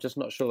name, but I'm just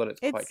not sure that it's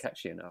quite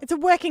catchy enough. It's a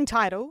working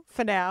title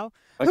for now.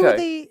 Okay. Who are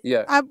the...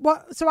 Yeah.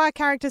 So our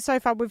characters so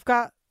far, we've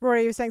got...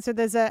 Rory was saying, so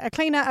there's a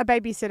cleaner, a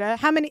babysitter.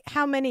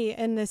 How many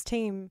in this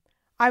team?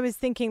 I was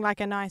thinking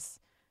like a nice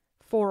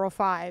 4 or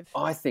 5.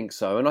 I think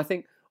so. And I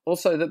think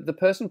also the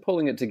person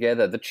pulling it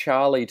together, the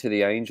Charlie to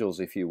the Angels,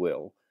 if you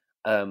will,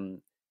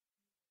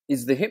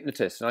 is the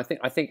hypnotist. And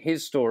I think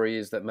his story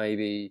is that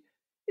maybe,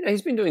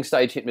 he's been doing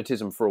stage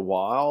hypnotism for a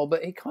while,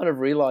 but he kind of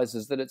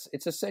realizes that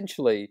it's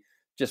essentially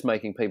just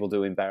making people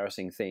do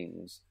embarrassing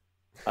things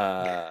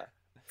for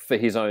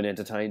his own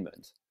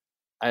entertainment.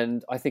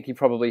 And I think he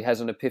probably has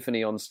an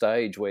epiphany on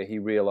stage where he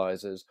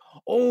realizes,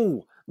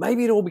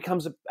 maybe it all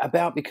becomes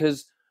about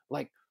because,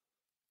 like,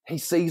 he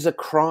sees a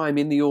crime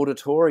in the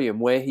auditorium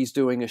where he's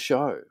doing a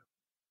show.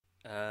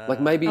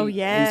 Like maybe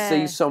he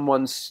sees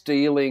someone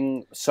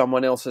stealing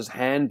someone else's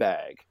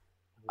handbag.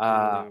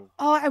 And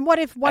what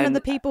if one of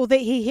the people that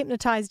he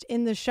hypnotized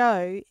in the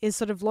show is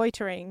sort of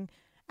loitering,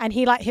 and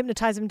he like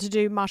hypnotized him to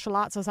do martial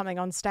arts or something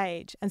on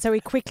stage, and so he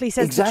quickly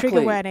says the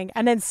trigger wording,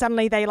 and then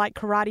suddenly they like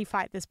karate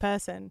fight this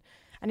person.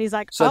 And he's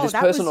like,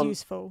 that was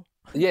useful.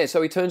 Yeah,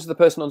 so he turns to the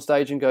person on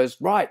stage and goes,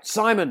 right,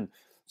 Simon,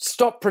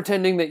 stop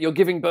pretending that you're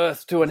giving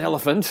birth to an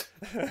elephant.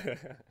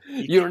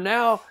 You're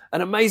now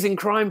an amazing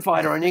crime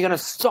fighter and you're going to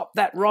stop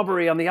that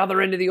robbery on the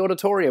other end of the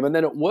auditorium. And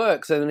then it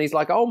works. And then he's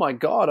like, oh my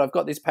God, I've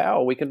got this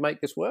power. We can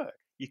make this work.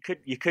 You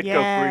could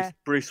go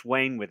Bruce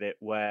Wayne with it,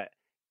 where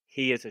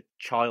he as a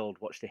child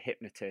watched a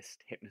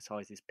hypnotist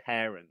hypnotize his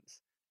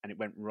parents. And it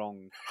went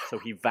wrong, so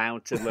he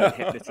vowed to learn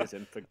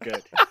hypnotism for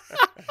good.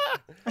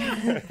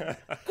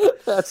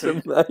 That's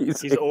amazing.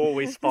 He's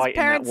always fighting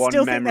that one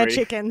still memory. Think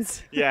they're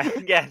chickens.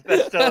 Yeah,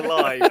 they're still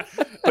alive,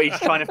 but he's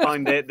trying to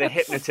find the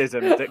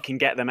hypnotism that can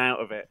get them out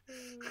of it.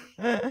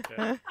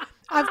 Yeah.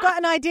 I've got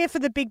an idea for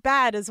the big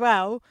bad as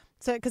well.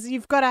 So, because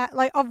you've got to,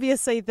 like,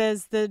 obviously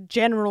there's the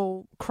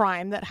general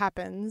crime that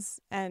happens,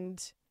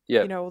 and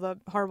all the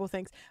horrible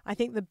things. I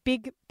think the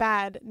big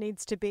bad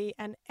needs to be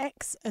an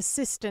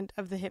ex-assistant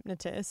of the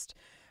hypnotist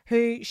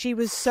who she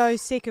was so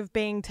sick of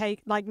being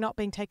not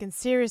being taken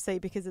seriously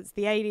because it's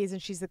the 80s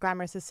and she's the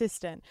glamorous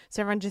assistant.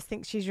 So everyone just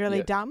thinks she's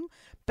really dumb.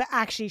 But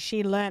actually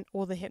she learnt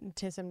all the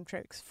hypnotism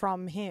tricks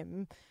from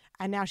him,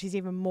 and now she's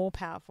even more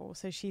powerful.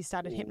 So she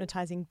started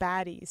hypnotizing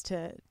baddies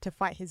to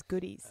fight his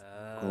goodies.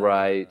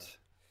 Right.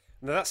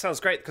 No, that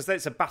sounds great because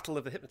it's a battle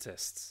of the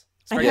hypnotists.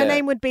 And her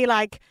name would be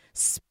like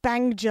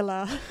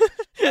Spangula.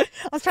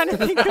 I was trying to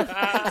think of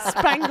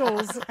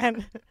spangles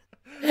and.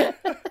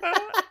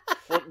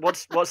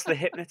 What's the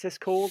hypnotist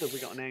called? Have we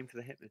got a name for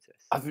the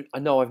hypnotist?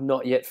 I've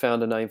not yet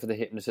found a name for the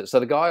hypnotist. So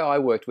the guy I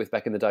worked with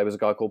back in the day was a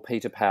guy called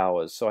Peter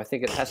Powers. So I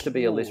think it has to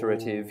be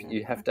alliterative.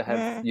 You have to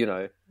have,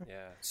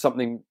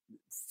 something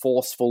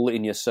forceful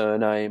in your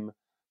surname.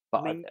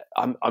 But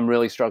I'm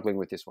really struggling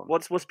with this one.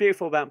 What's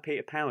beautiful about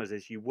Peter Powers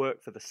is you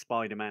work for the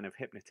Spider-Man of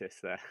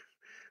hypnotists there.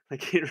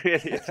 Like, it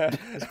really is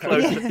as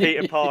close to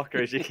Peter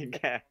Parker as you can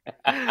get.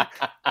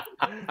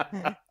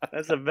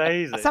 That's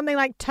amazing. Something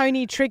like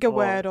Tony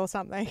Triggerword or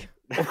something.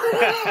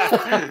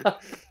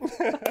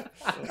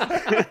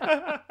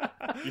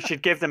 You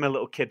should give them a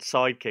little kid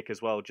sidekick as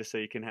well, just so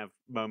you can have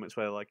moments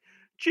where they're like,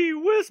 gee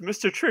whiz,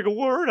 Mr.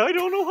 Triggerword, I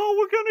don't know how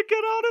we're going to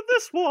get out of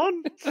this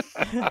one.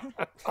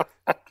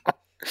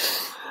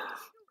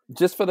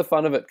 Just for the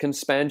fun of it, can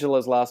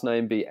Spangela's last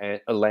name be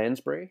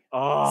Lansbury?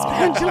 Oh.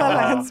 Spangela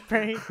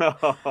Lansbury.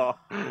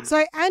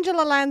 So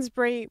Angela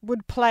Lansbury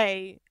would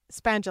play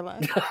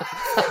Spangela,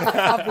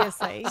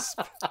 obviously.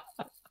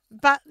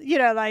 But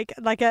like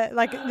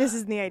this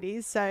is in the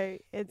 80s, so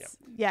it's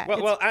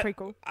pretty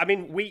cool. I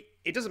mean,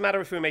 it doesn't matter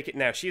if we make it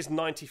now. She is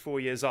 94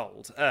 years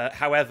old.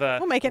 However,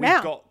 we'll make it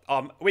now.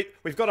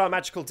 We've got our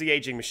magical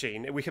de-aging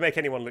machine. We can make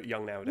anyone look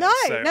young nowadays. No.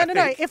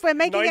 If we're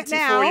making it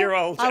now,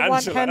 I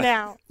want her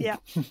now. Yeah.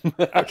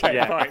 Okay,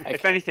 yeah. fine.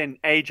 If anything,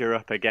 age her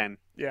up again.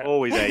 Yeah.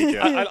 Always age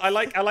her. I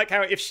like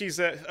how if she's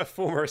a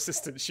former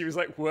assistant, she was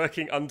like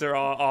working under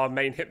our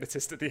main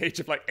hypnotist at the age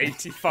of like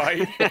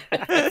 85.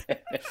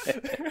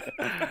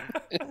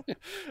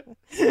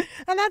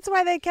 And that's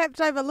why they kept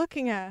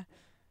overlooking her.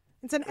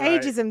 It's an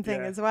ageism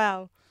thing as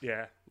well.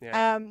 Yeah.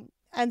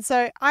 And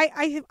so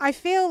I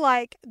feel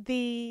like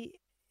the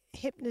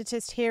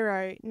hypnotist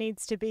hero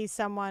needs to be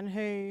someone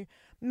who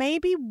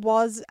maybe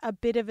was a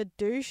bit of a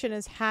douche and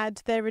has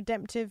had their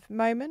redemptive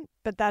moment,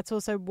 but that's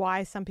also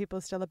why some people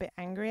are still a bit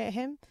angry at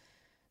him.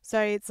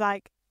 So it's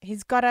like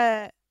he's got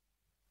to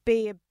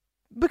be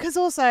because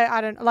also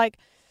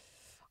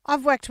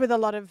I've worked with a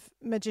lot of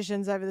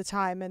magicians over the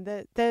time,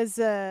 and there's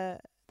an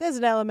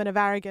element of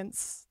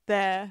arrogance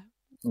there.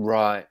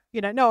 Right.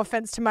 No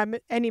offense to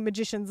any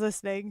magicians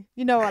listening.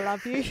 I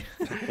love you.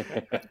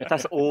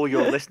 That's all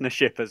your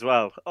listenership as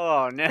well.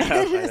 Oh, no.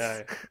 I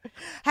know.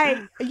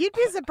 Hey, you'd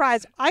be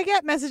surprised. I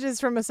get messages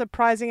from a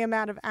surprising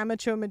amount of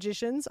amateur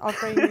magicians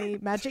offering me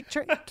magic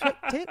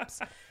tips.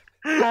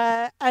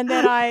 And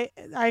then I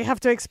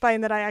have to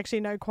explain that I actually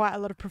know quite a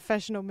lot of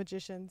professional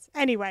magicians.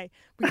 Anyway,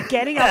 we're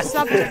getting off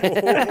subject.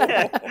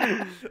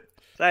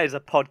 That is a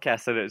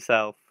podcast in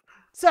itself.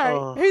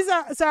 So,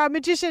 so a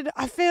magician,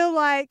 I feel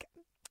like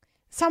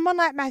someone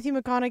like Matthew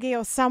McConaughey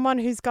or someone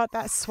who's got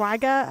that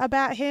swagger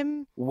about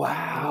him.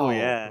 Wow. Oh,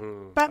 yeah.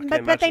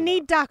 But they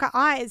need darker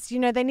eyes.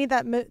 They need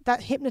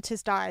that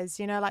hypnotist eyes,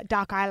 like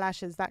dark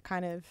eyelashes, that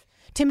kind of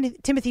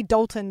Timothy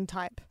Dalton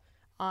type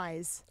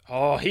eyes.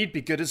 Oh, he'd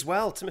be good as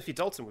well. Timothy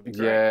Dalton would be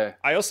great. Yeah.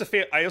 I also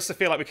feel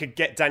like we could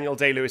get Daniel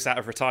Day-Lewis out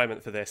of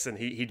retirement for this, and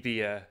he'd be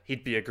a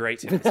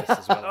great hypnotist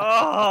as well.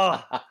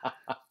 Oh.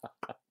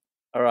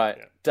 All right.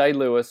 Yeah.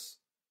 Day-Lewis,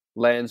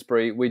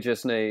 Lansbury, we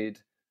just need...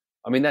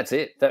 I mean, that's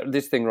it.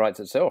 This thing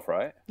writes itself,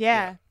 right?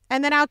 Yeah.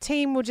 And then our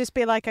team will just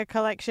be like a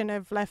collection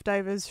of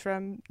leftovers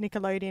from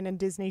Nickelodeon and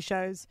Disney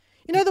shows.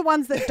 The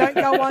ones that don't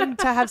go on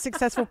to have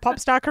successful pop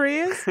star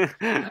careers.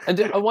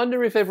 And I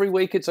wonder if every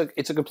week it's a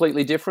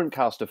completely different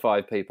cast of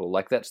 5 people.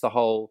 Like that's the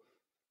whole,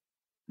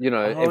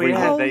 every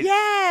week.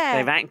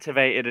 They've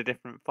activated a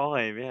different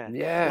 5, yeah.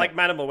 Yeah. Like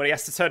Manimal, when he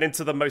has to turn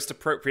into the most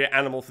appropriate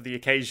animal for the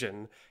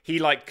occasion, he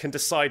can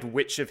decide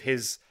which of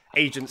his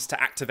agents to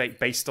activate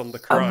based on the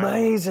crime.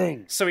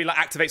 Amazing. So he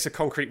activates a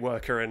concrete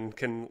worker and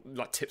can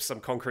tip some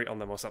concrete on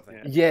them or something.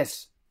 Yeah.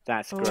 Yes.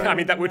 That's great. I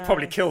mean, that would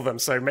probably kill them,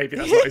 so maybe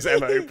that's not his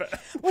MO. But...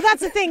 Well,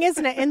 that's the thing,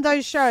 isn't it? In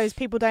those shows,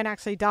 people don't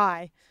actually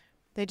die.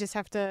 They just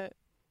have to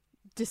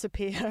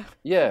disappear.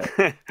 Yeah.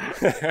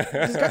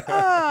 Just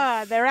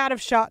go, they're out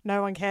of shot.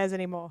 No one cares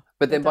anymore.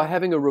 But then by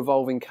having a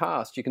revolving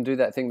cast, you can do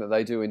that thing that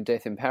they do in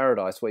Death in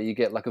Paradise where you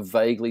get a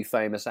vaguely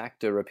famous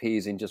actor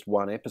appears in just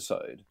one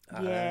episode.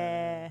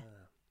 Yeah.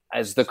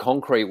 As the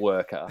concrete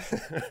worker.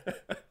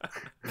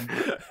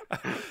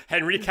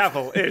 Henry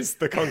Cavill is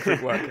the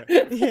concrete worker.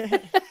 Yeah.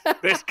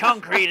 This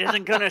concrete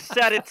isn't going to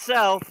set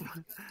itself.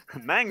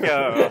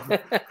 Mango.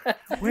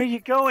 Where you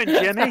going,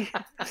 Jimmy?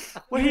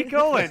 Where you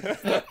going?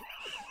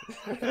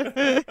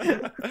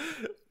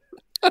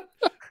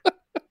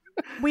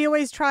 We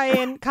always try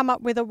and come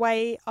up with a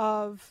way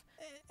of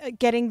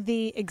getting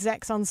the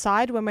execs on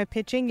side when we're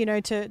pitching,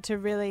 to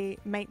really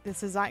make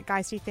this a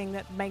zeitgeisty thing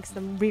that makes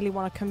them really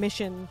want to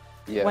commission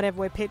whatever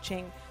we're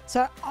pitching.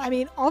 So, I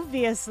mean,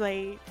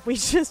 obviously, we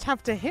just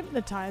have to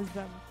hypnotize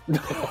them.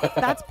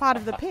 That's part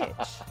of the pitch.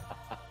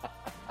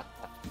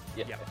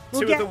 Yeah.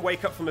 Two of them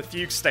wake up from a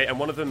fugue state, and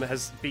one of them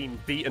has been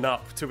beaten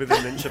up to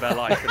within an inch of their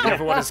life, and the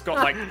other one has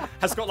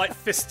got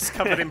fists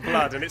covered in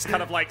blood, and it's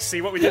kind of like,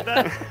 see what we did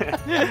there?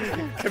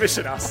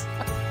 Commission us.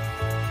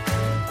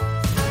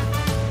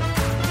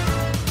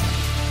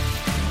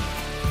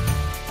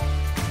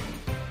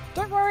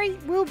 Don't worry, worry,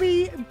 we'll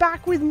be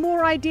back with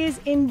more ideas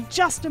in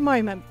just a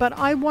moment. But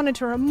I wanted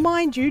to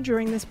remind you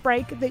during this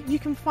break that you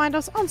can find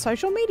us on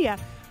social media.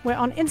 We're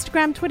on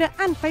Instagram, Twitter,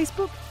 and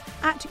Facebook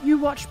at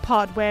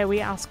YouWatchPod, where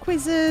we ask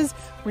quizzes,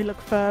 we look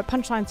for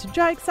punchlines to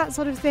jokes, that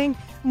sort of thing,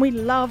 and we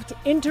love to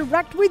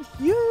interact with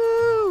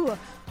you.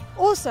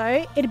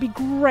 Also, it'd be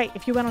great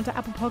if you went onto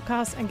Apple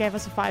Podcasts and gave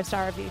us a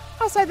 5-star review.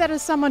 I'll say that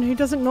as someone who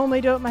doesn't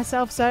normally do it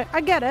myself, so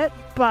I get it,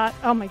 but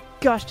oh my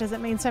gosh, does it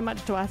mean so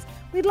much to us.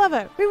 We'd love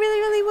it. We really,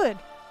 really would.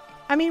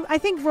 I mean, I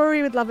think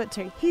Rory would love it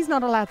too. He's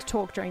not allowed to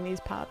talk during these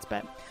parts,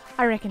 but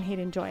I reckon he'd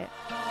enjoy it.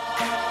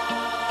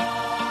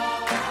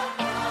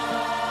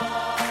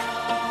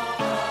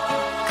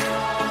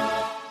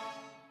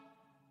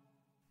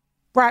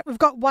 Right, we've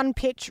got one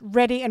pitch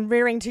ready and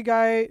rearing to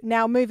go.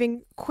 Now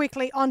moving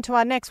quickly on to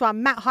our next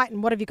one. Matt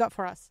Heighton, what have you got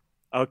for us?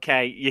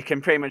 Okay, you can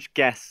pretty much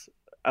guess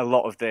a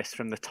lot of this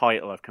from the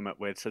title I've come up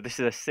with. So this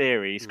is a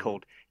series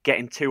called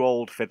Getting Too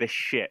Old for This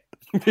Ship.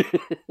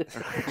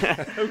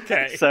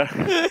 Okay. So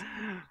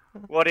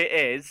what it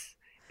is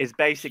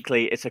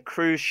basically it's a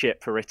cruise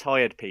ship for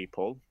retired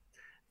people.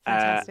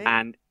 Fantastic.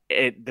 And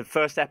the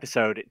first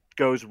episode, it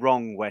goes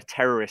wrong where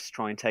terrorists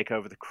try and take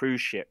over the cruise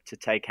ship to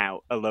take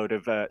out a load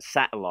of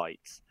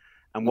satellites.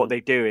 And what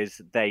they do is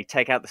they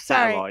take out the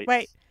satellites. Sorry,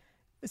 wait.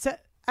 So,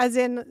 as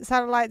in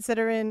satellites that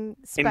are in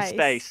space? In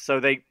space. So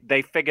they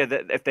figure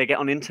that if they get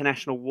on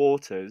international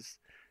waters,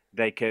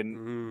 they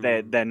can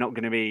they're not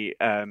going to be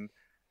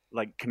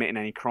like committing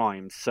any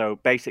crimes. So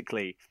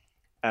basically,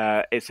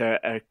 it's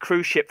a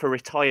cruise ship for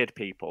retired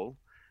people,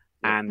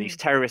 and these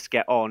terrorists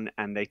get on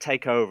and they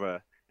take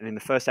over. And in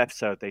the first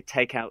episode, they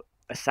take out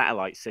a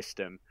satellite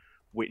system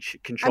which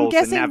controls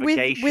the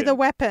navigation. with a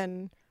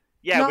weapon.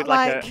 Yeah, not with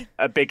like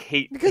a big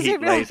heat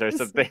laser or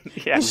something.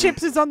 Yeah. The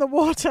ship's is on the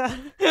water.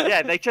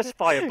 Yeah, they just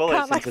fire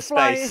bullets into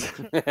space.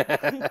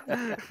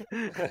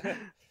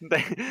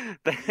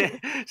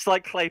 It's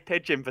like clay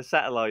pigeon for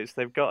satellites.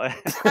 They've got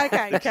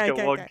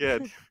one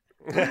good.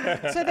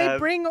 So they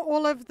bring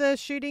all of the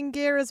shooting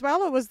gear as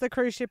well, or was the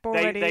cruise ship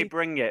already? They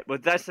bring it,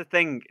 but that's the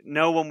thing.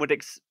 No one would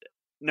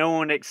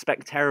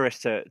expect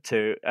terrorists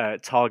to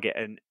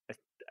target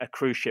a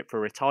cruise ship for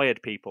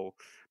retired people.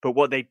 But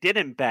what they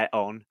didn't bet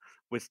on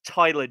was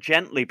Tyler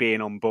Gently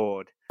being on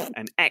board,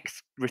 an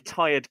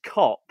ex-retired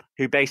cop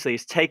who basically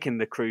has taken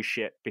the cruise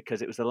ship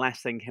because it was the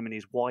last thing him and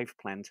his wife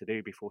planned to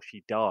do before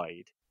she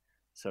died.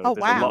 So there's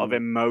a lot of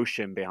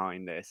emotion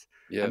behind this.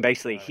 Yeah. And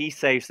basically he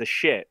saves the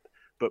ship,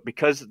 but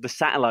because the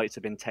satellites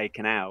have been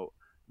taken out,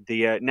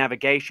 the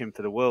navigation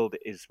for the world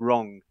is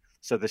wrong.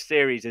 So the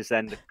series is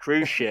then the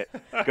cruise ship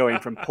going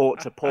from port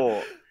to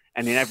port,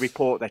 and in every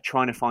port they're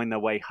trying to find their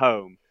way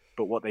home.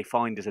 But what they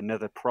find is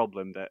another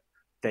problem that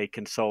they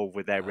can solve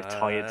with their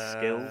retired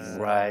skills.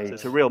 Right. So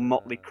it's a real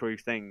Motley Crue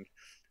thing.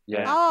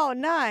 Yeah. Oh,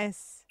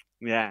 nice.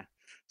 Yeah.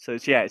 So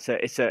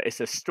it's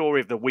a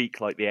story of the week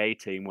like the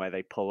A-Team where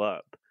they pull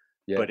up,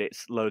 but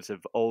it's loads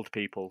of old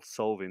people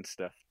solving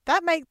stuff.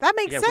 That makes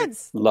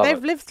sense.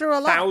 They've lived through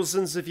a lot.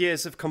 Thousands of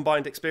years of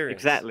combined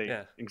experience.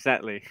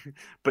 Exactly.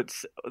 But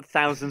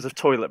thousands of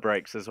toilet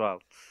breaks as well.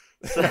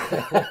 So,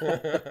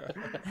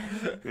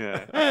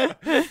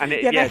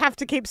 they have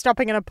to keep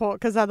stopping in a port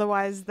because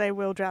otherwise they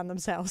will drown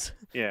themselves.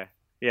 Yeah.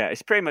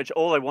 It's pretty much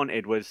all I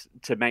wanted was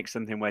to make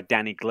something where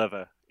Danny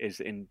Glover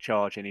is in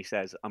charge and he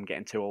says, "I'm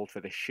getting too old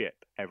for this ship"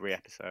 every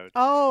episode.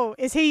 Oh,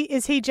 is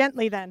he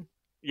Gently then?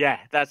 Yeah,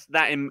 that's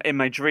that in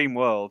my dream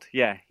world.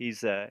 Yeah,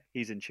 he's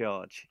in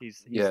charge.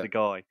 He's the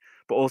guy.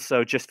 But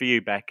also, just for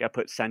you, Beck, I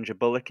put Sandra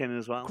Bullock in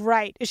as well.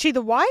 Great. Is she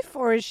the wife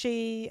or is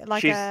she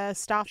a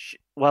staff?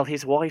 Well,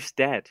 his wife's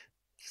dead.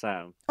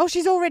 So. Oh,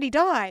 she's already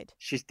died.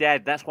 She's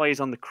dead. That's why he's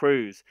on the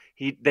cruise.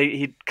 He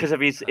because of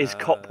his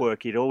cop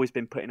work, he'd always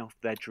been putting off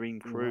their dream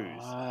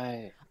cruise.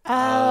 Right.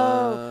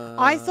 Oh,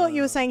 I thought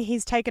you were saying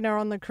he's taken her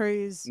on the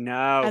cruise.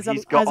 No, as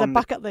a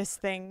bucket list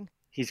thing.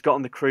 He's got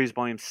on the cruise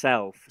by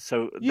himself.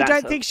 So you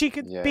don't think she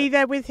could be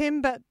there with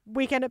him, but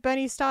Weekend at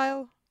Bernie's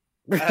style?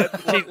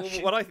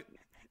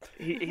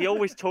 He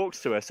always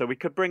talks to her, so we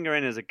could bring her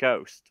in as a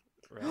ghost.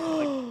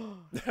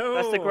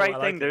 That's the great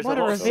thing. There's a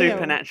lot of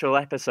supernatural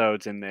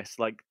episodes in this.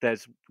 Like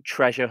there's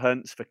treasure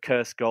hunts for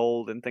cursed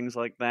gold and things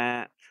like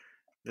that.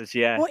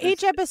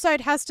 Each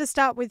episode has to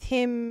start with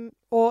him,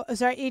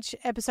 each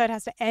episode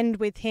has to end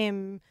with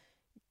him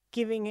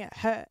giving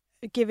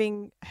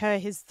her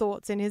his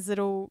thoughts in his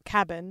little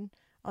cabin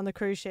on the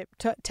cruise ship,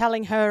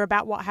 telling her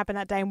about what happened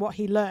that day and what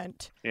he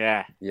learnt.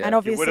 Yeah. And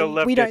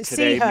obviously we don't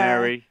see her.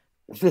 Mary.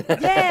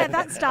 Yeah,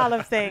 that style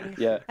of thing.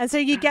 Yeah. And so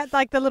you get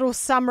like the little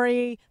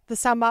summary, the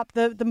sum up,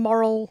 the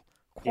moral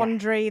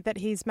quandary that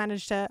he's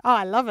managed to. Oh,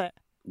 I love it.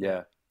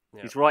 Yeah.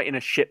 He's writing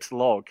a ship's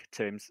log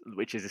to him,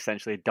 which is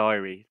essentially a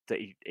diary that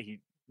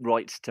he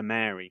writes to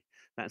Mary.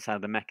 That's how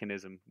the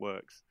mechanism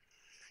works.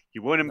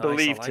 You wouldn't Nice, I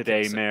believe like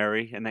today, it. So-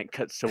 Mary, and then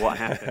cuts to what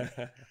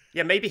happened.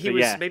 Yeah, maybe he But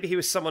was yeah. maybe he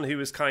was someone who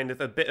was kind of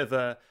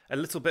a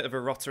little bit of a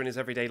rotter in his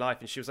everyday life,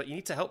 and she was like, "You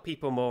need to help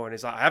people more," and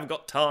he's like, "I haven't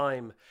got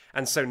time,"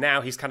 and so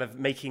now he's kind of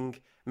making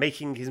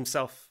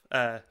himself,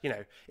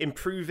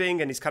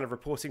 improving, and he's kind of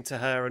reporting to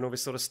her and all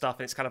this sort of stuff,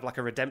 and it's kind of like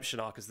a redemption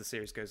arc as the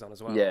series goes on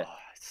as well. Yeah.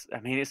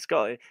 It's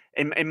got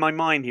in my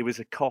mind. He was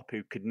a cop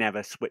who could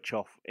never switch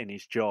off in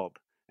his job,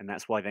 and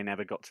that's why they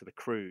never got to the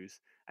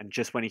cruise. And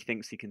just when he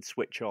thinks he can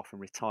switch off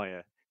and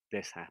retire,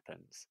 this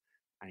happens,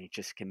 and he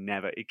can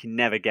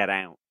never get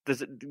out.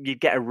 You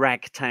get a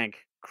ragtag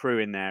crew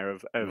in there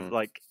of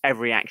like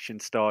every action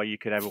star you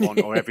could ever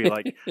want, or every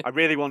like I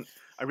really want.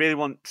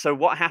 So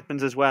what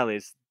happens as well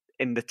is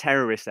in the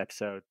terrorist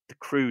episode, the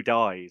crew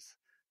dies,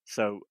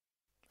 so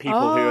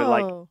people who are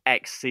like Oh.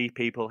 ex-sea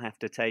people have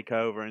to take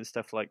over and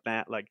stuff like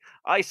that. Like,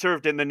 I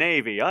served in the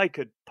Navy, I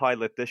could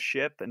pilot this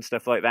ship, and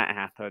stuff like that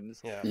happens.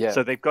 Yeah.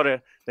 So they've got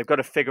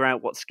to figure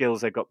out what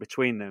skills they've got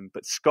between them.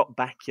 But Scott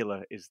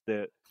Bakula is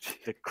the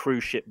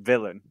cruise ship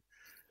villain.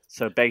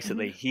 So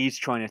basically, he's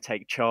trying to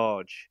take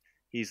charge.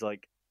 He's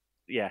like,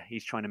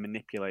 he's trying to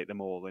manipulate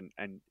them all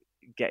and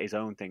get his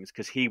own things,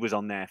 because he was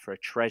on there for a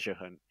treasure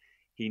hunt.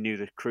 He knew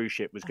the cruise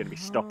ship was going to be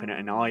stopping at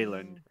an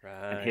island,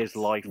 and his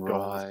life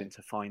goal has been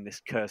to find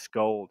this cursed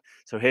gold.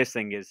 So his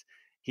thing is,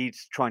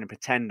 he's trying to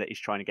pretend that he's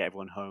trying to get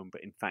everyone home,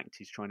 but in fact,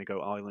 he's trying to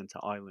go island to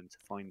island to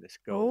find this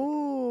gold.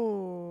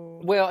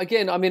 Oh. Well,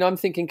 again, I mean, I'm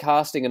thinking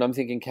casting and I'm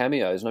thinking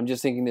cameos, and I'm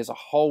just thinking there's a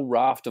whole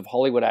raft of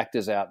Hollywood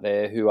actors out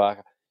there who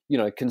are,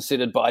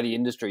 considered by the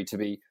industry to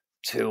be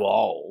too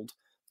old,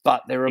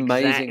 but they're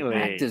amazing Exactly.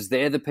 actors.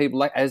 They're the people,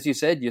 like, as you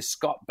said, you're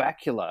Scott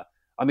Bakula.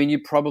 I mean, you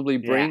probably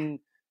bring,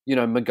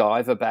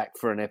 MacGyver back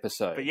for an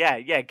episode. But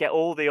get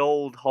all the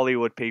old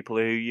Hollywood people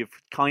who you've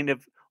kind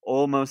of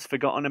almost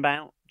forgotten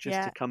about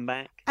just to come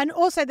back. And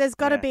also, there's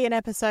got to Yeah. be an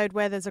episode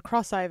where there's a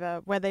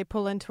crossover where they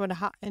pull into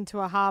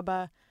a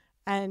harbour,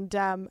 and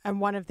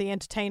one of the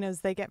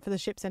entertainers they get for the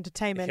ship's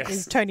entertainment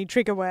is Tony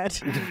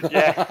Triggerword.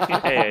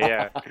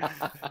 Yeah.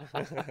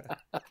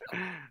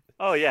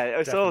 Oh yeah,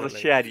 it's all the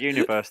Definitely. shared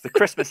universe. The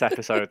Christmas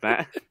episode,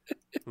 that.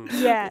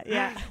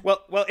 yeah.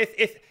 Well,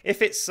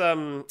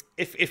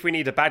 if we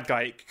need a bad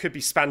guy, it could be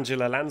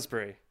Spangela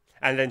Lansbury,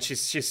 and then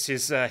she's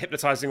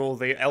hypnotizing all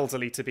the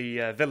elderly to be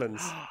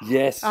villains.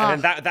 Yes.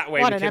 And then that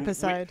way, what we an can,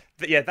 episode.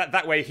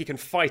 that way he can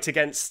fight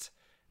against,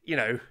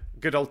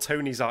 good old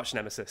Tony's arch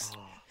nemesis.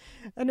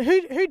 And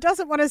who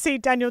doesn't want to see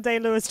Daniel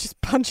Day-Lewis just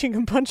punching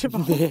a bunch of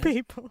old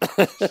people?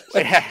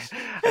 Yeah,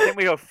 I think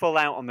we go full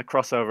out on the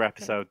crossover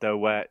episode though,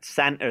 where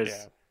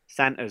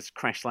Santa's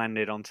crash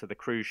landed onto the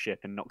cruise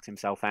ship and knocked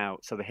himself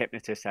out. So the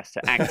hypnotist has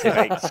to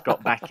activate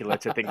Scott Bakula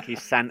to think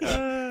he's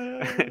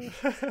Santa,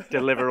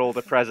 deliver all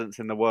the presents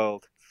in the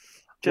world.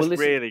 Just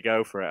really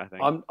go for it, I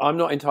think. I'm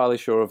not entirely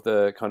sure of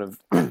the kind of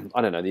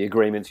I don't know, the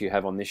agreements you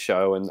have on this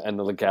show and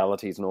the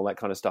legalities and all that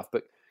kind of stuff,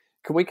 but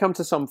can we come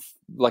to some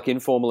like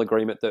informal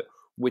agreement that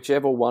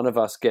whichever one of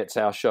us gets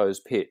our shows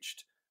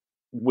pitched,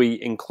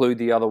 we include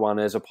the other one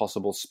as a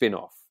possible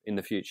spin-off in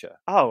the future?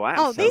 Oh, Oh,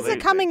 absolutely. these are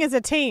coming as a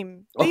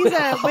team. We're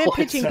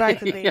pitching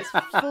both of these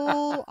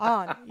full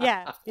on.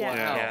 Yeah.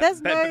 Wow.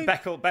 There's no.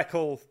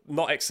 Beckel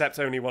not accept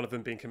only one of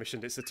them being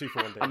commissioned. It's a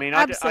 2-for-1 deal. I mean,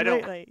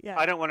 Absolutely, yeah.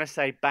 I don't want to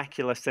say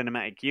Bakula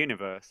Cinematic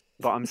Universe,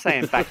 but I'm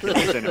saying Bakula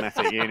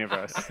Cinematic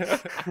Universe.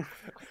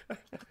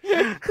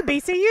 The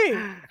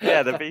BCU.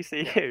 Yeah, the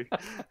VCU.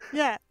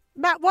 Yeah.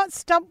 Matt, what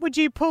stump would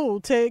you pull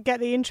to get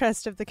the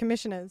interest of the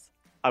commissioners?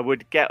 I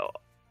would get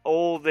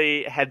all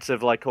the heads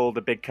of like all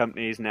the big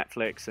companies,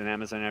 Netflix and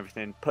Amazon and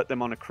everything, put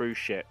them on a cruise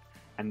ship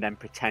and then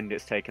pretend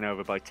it's taken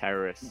over by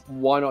terrorists.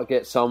 Why not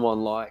get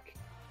someone like,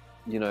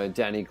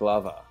 Danny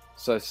Glover?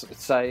 So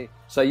say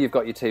you've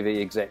got your TV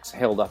execs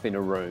held up in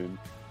a room,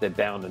 they're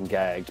bound and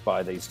gagged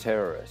by these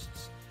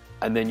terrorists,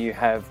 and then you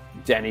have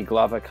Danny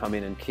Glover come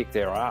in and kick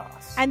their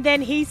ass. And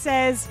then he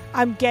says,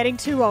 I'm getting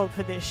too old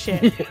for this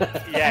shit.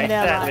 Yeah, And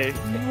they're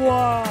exactly. like,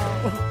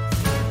 whoa.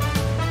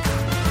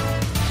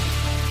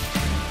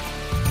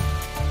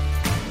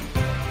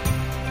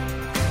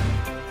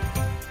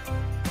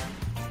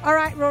 All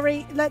right,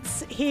 Rory,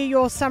 let's hear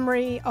your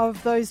summary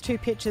of those two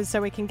pictures so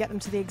we can get them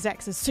to the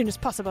execs as soon as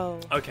possible.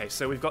 Okay,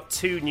 so we've got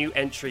 2 new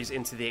entries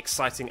into the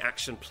exciting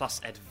action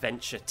plus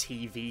adventure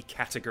TV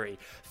category.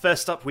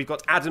 First up, we've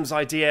got Adam's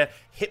idea,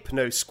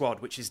 Hypno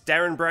Squad, which is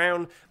Darren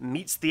Brown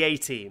meets the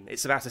A-Team.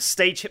 It's about a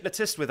stage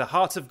hypnotist with a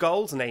heart of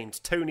gold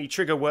named Tony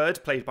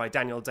Triggerword, played by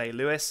Daniel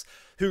Day-Lewis,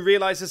 who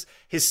realizes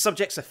his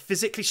subjects are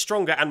physically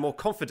stronger and more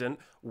confident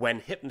when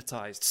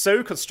hypnotized.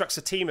 So constructs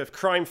a team of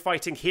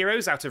crime-fighting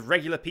heroes out of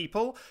regular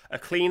people, a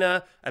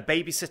cleaner, a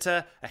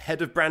babysitter, a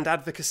head of brand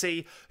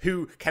advocacy,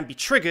 who can be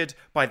triggered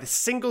by the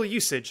single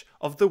usage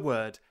of the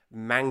word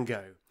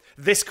mango.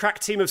 This crack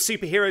team of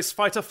superheroes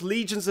fight off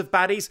legions of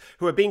baddies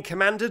who are being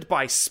commanded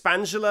by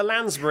Spangela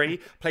Lansbury,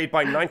 played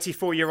by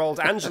 94-year-old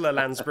Angela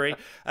Lansbury,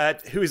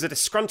 who is a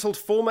disgruntled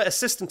former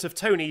assistant of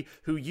Tony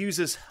who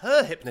uses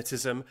her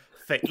hypnotism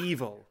for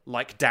evil,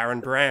 like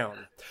Darren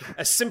Brown.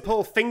 A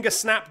simple finger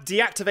snap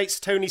deactivates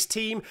Tony's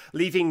team,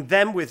 leaving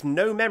them with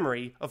no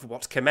memory of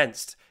what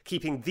commenced,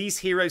 keeping these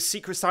heroes'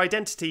 secret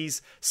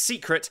identities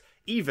secret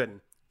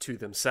even to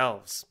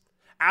themselves.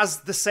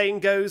 As the saying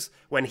goes,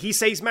 when he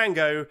says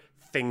mango,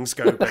 things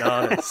go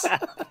bananas.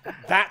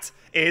 That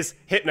is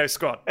Hypno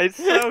Squad. It's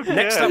so good.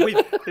 Next up,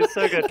 It's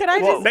so good. Can I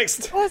just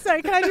next.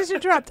 Also, can I just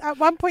interrupt? At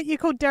one point, you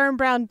called Darren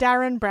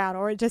Brown,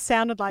 or it just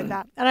sounded like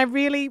that. And I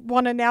really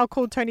want to now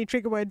call Tony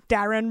Triggerword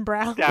Darren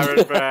Brown.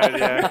 Darren Brown,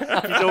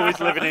 yeah. He's always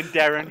living in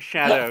Darren's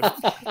shadow.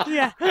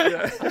 Yeah.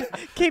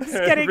 Keeps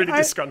getting really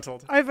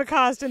disgruntled.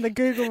 overcast in the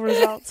Google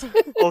results.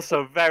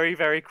 Also, very,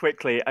 very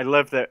quickly, I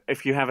love that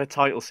if you have a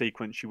title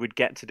sequence, you would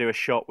get to do a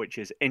shot which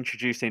is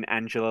introducing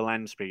Angela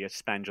Lansbury as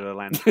Spangela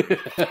Lansbury.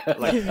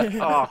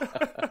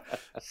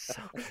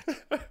 So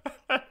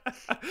good.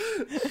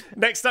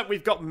 Next up,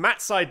 we've got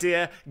Matt's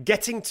idea,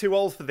 getting too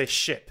old for this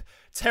ship.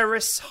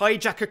 Terrorists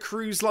hijack a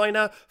cruise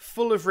liner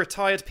full of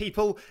retired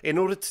people in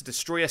order to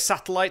destroy a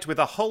satellite with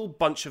a whole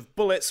bunch of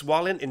bullets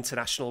while in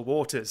international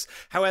waters.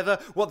 However,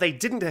 what they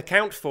didn't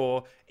account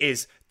for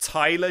is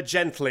Tyler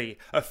Gently,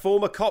 a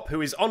former cop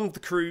who is on the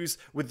cruise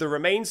with the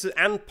remains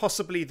and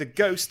possibly the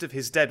ghost of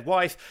his dead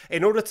wife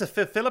in order to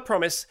fulfill a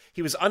promise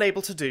he was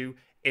unable to do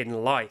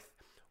in life.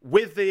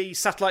 With the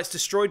satellites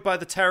destroyed by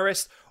the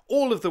terrorists,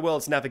 all of the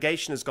world's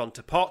navigation has gone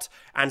to pot,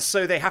 and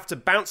so they have to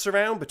bounce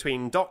around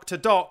between dock to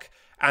dock,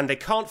 and they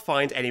can't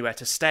find anywhere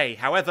to stay.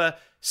 However,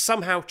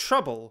 somehow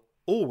trouble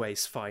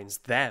always finds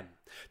them.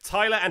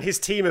 Tyler and his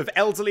team of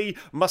elderly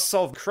must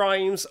solve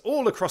crimes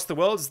all across the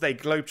world as they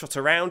globetrot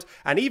around,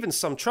 and even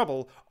some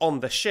trouble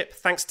on the ship,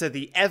 thanks to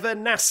the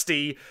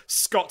ever-nasty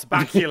Scott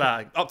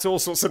Bakula, up to all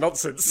sorts of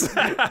nonsense.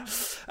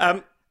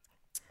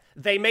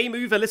 They may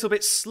move a little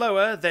bit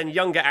slower than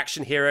younger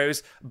action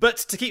heroes, but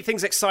to keep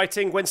things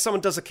exciting, when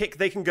someone does a kick,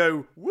 they can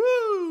go,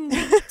 woo!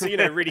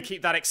 To, really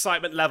keep that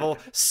excitement level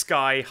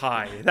sky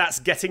high. That's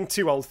getting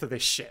too old for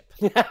this ship.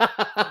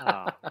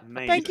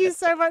 Thank you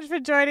so much for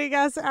joining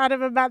us,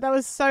 Adam and Matt. That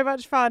was so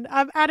much fun.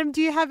 Adam,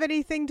 do you have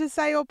anything to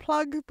say or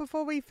plug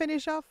before we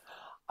finish off?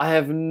 I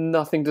have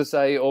nothing to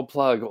say or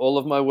plug. All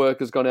of my work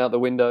has gone out the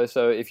window,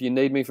 so if you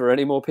need me for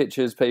any more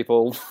pictures,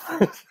 people...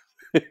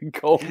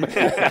 Call me.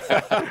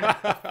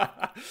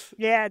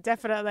 Yeah,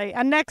 definitely.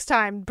 And next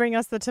time, bring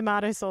us the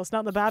tomato sauce,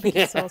 not the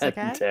barbecue sauce,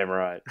 okay? Damn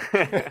right.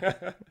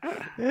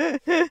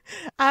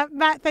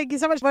 Matt, thank you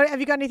so much. Have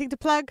you got anything to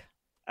plug?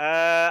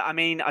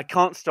 I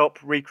can't stop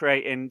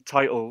recreating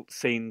title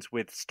scenes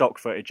with stock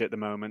footage at the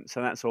moment,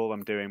 so that's all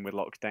I'm doing with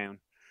Lockdown.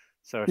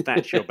 So if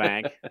that's your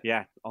bag,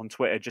 yeah, on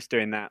Twitter, just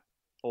doing that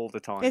all the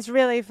time. It's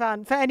really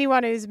fun. For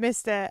anyone who's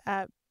missed it,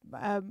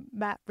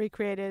 Matt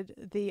recreated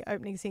the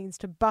opening scenes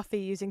to Buffy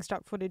using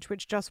stock footage,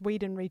 which Joss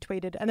Whedon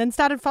retweeted, and then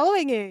started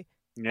following you.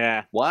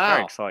 Yeah, wow,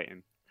 very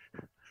exciting.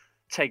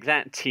 Take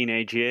that,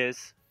 teenage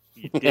years.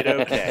 You did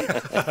okay.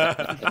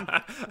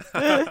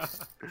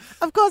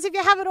 Of course, if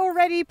you haven't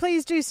already,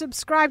 please do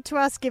subscribe to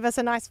us. Give us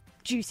a nice,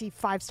 juicy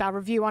 5-star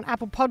review on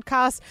Apple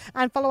Podcasts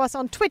and follow us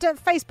on Twitter,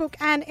 Facebook,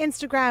 and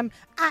Instagram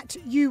at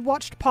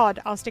YouWatchedPod.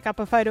 I'll stick up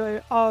a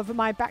photo of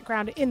my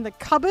background in the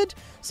cupboard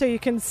so you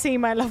can see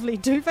my lovely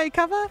duvet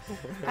cover.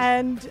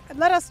 And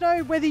let us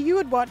know whether you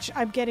would watch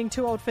I'm Getting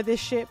Too Old for This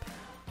Ship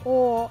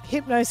or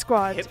Hypno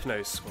Squad.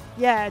 Hypno Squad.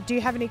 Yeah, do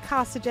you have any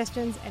cast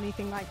suggestions,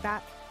 anything like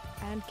that?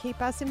 And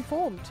keep us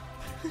informed.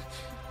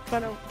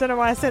 Don't know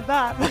why I said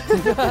that.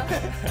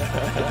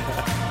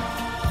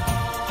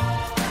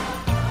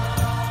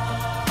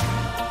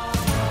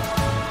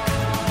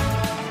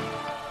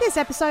 This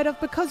episode of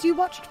Because You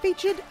Watched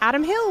featured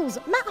Adam Hills,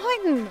 Matt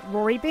Hyton,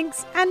 Rory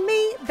Binks, and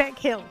me, Beck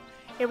Hill.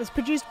 It was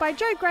produced by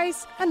Joe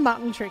Grace and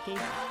Martin Trickey.